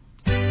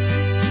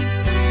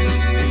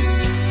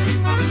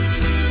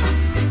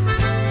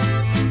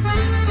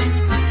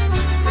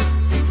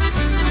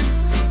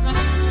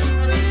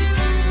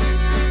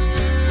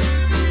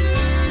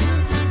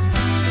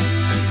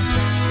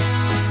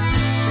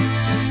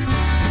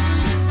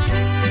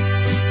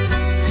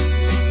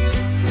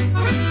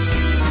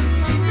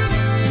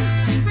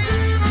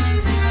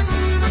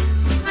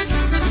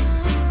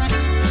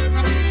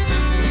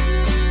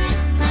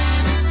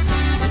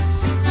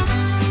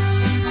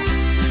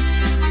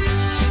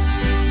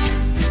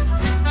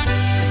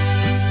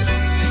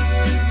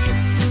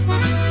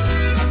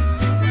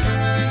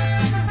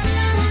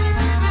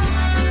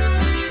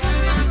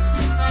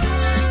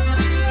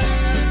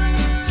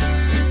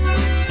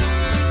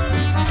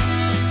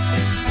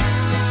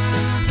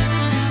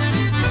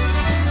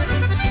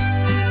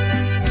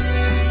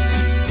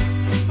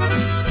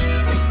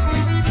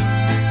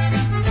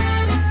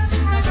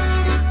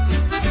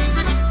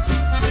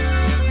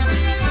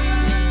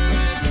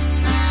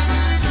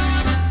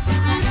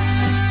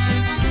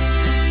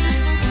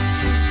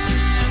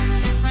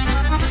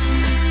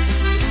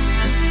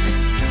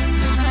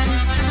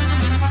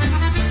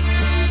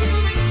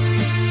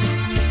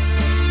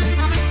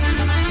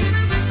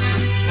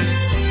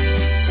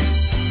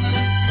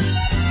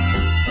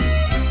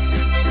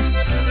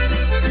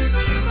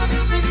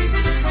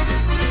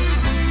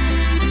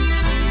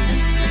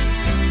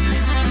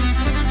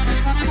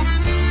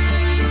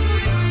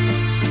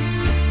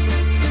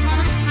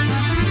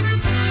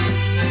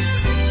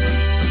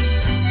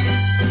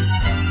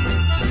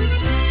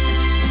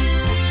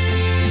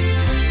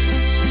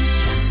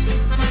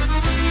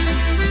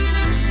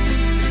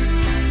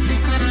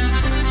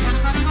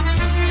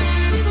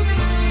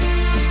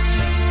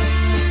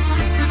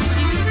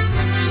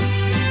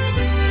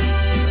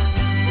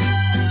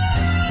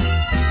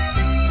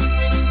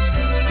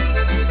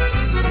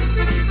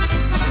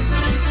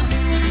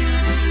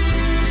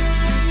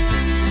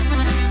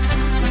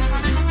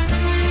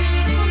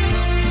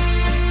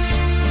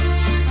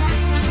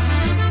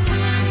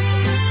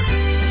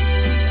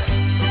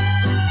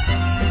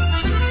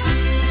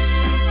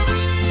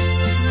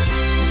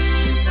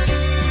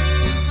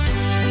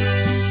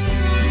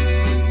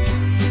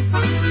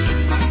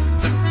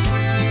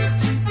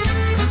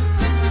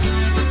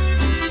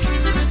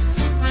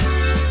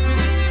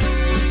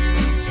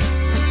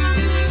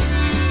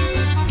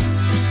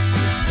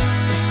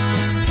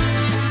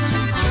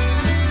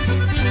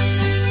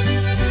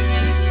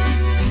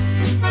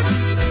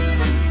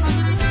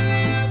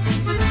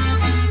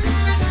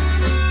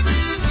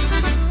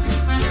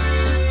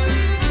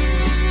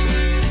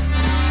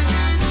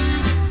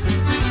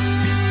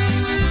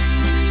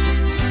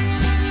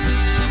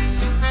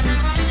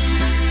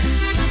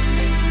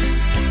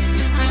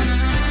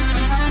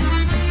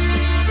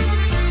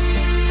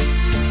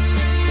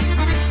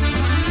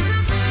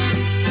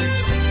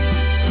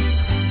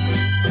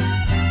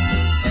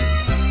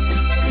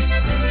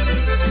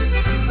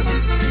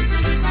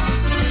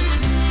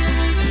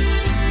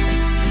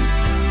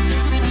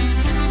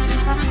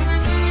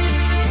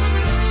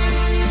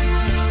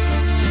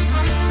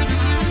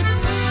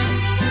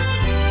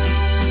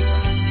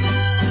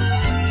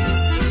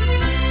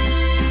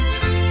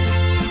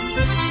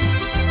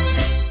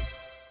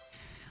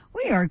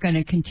 are going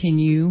to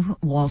continue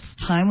waltz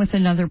time with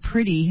another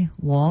pretty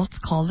waltz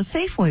called the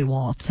Safeway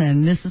Waltz,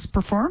 and this is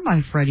performed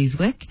by Freddie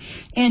Zwick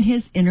and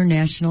his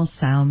International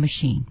Sound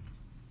Machine.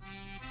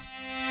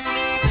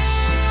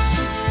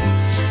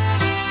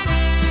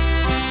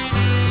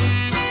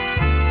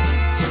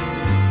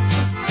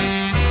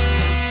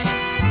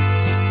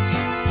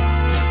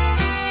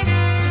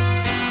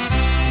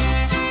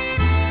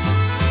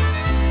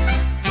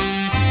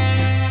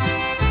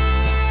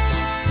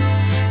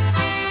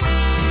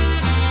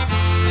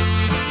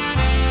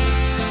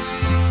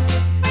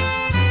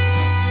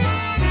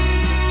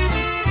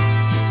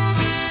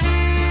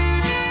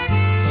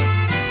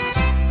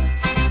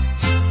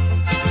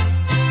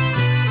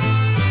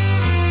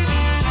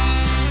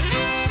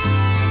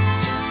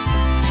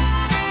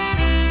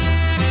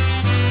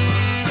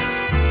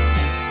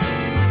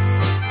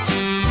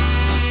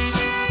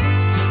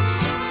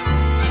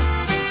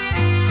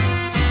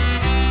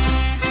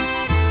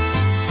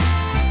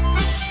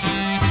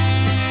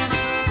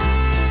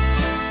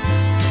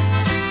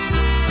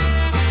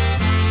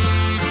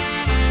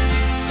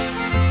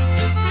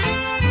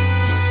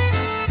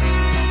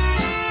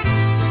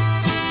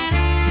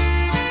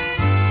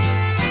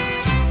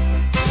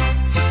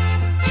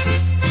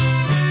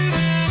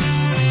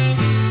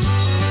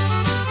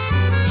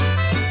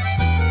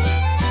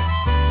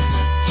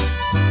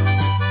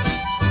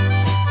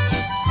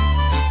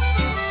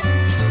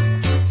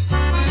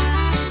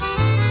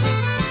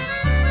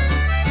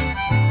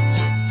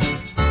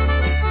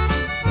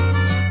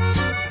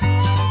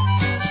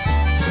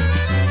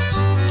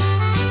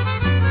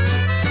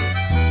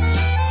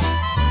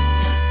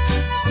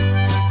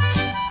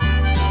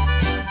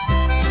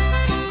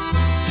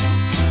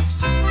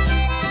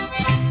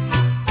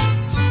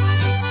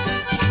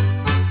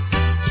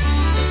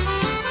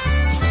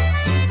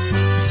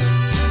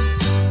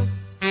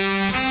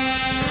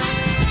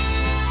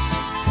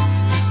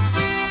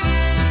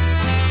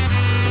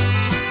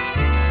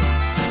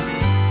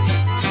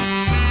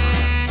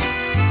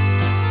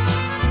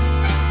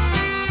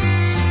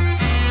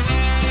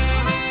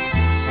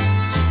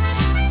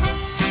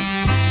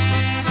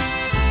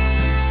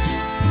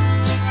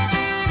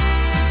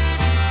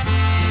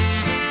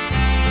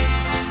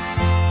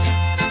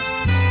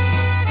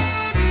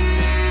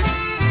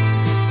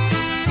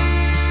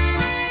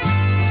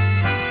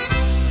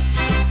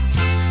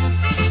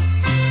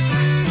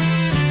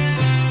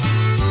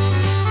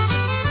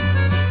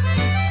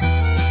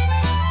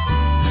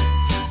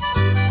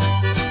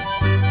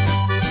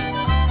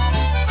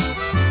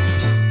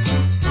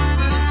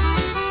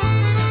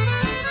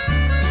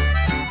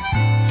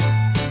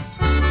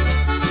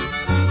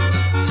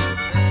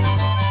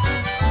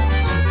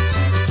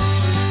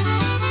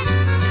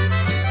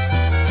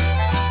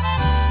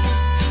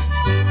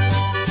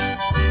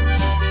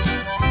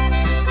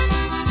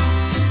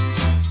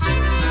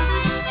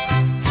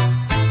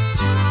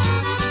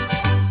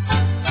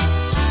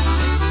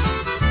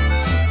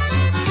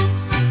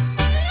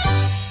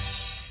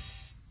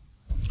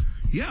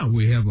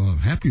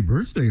 Happy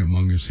birthday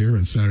among us here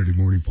on Saturday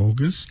Morning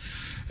Polkas.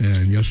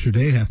 And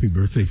yesterday, happy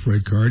birthday,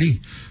 Fred Carty.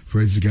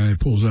 Fred's the guy who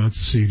pulls out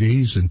the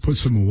CDs and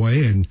puts them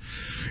away and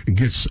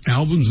gets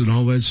albums and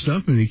all that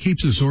stuff, and he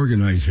keeps us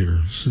organized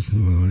here.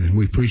 And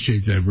we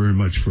appreciate that very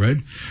much, Fred.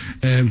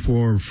 And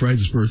for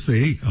Fred's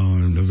birthday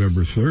on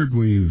November 3rd,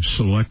 we've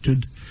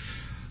selected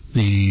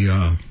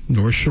the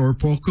North Shore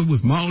Polka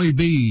with Molly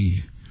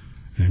B.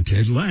 and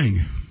Ted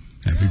Lang.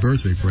 Happy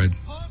birthday, Fred.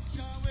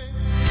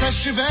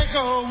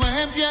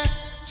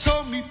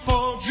 Co mi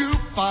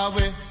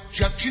podziupały,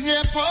 dziewki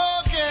nie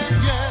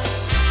powiem,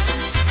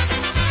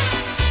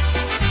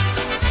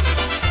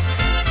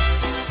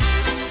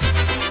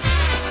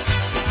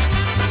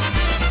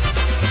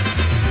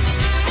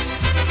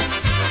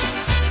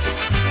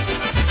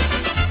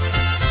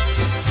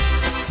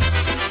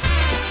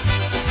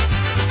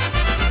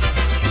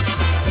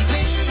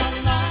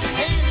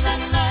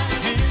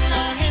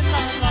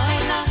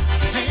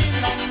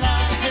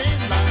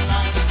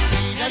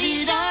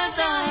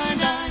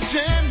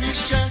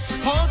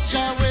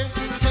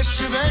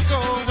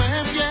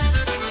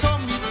 Co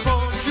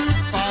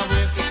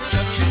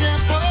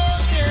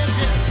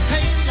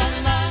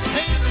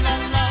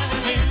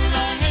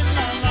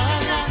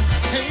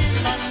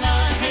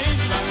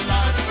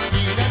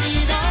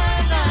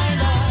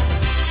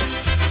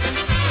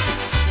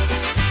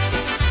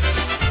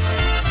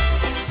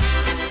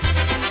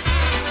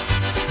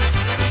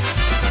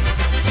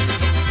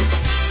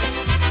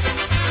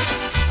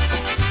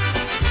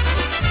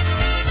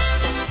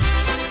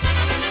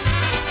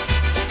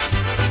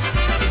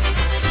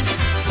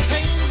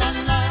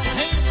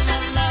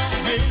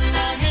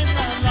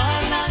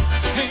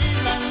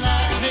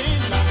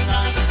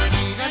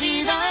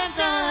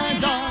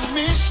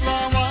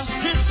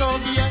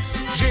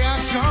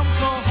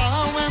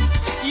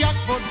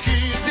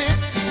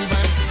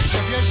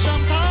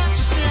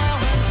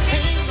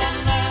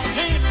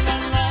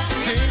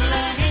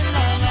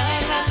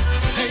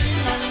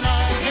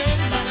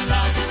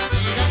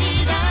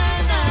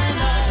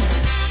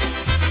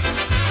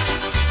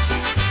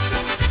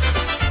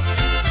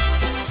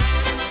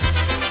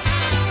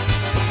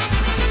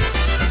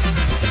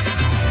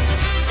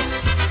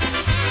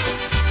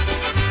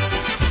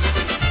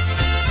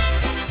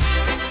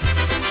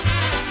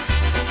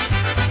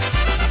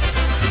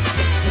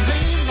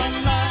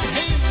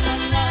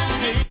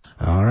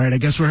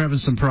guess we're having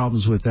some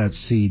problems with that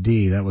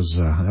CD. That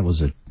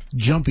was a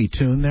jumpy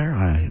tune there.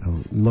 I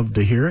love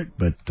to hear it,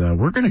 but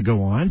we're going to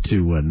go on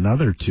to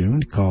another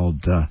tune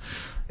called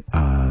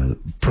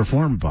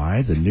performed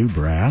by the New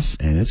Brass,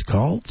 and it's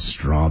called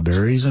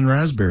Strawberries and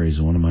Raspberries,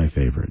 one of my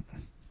favorite.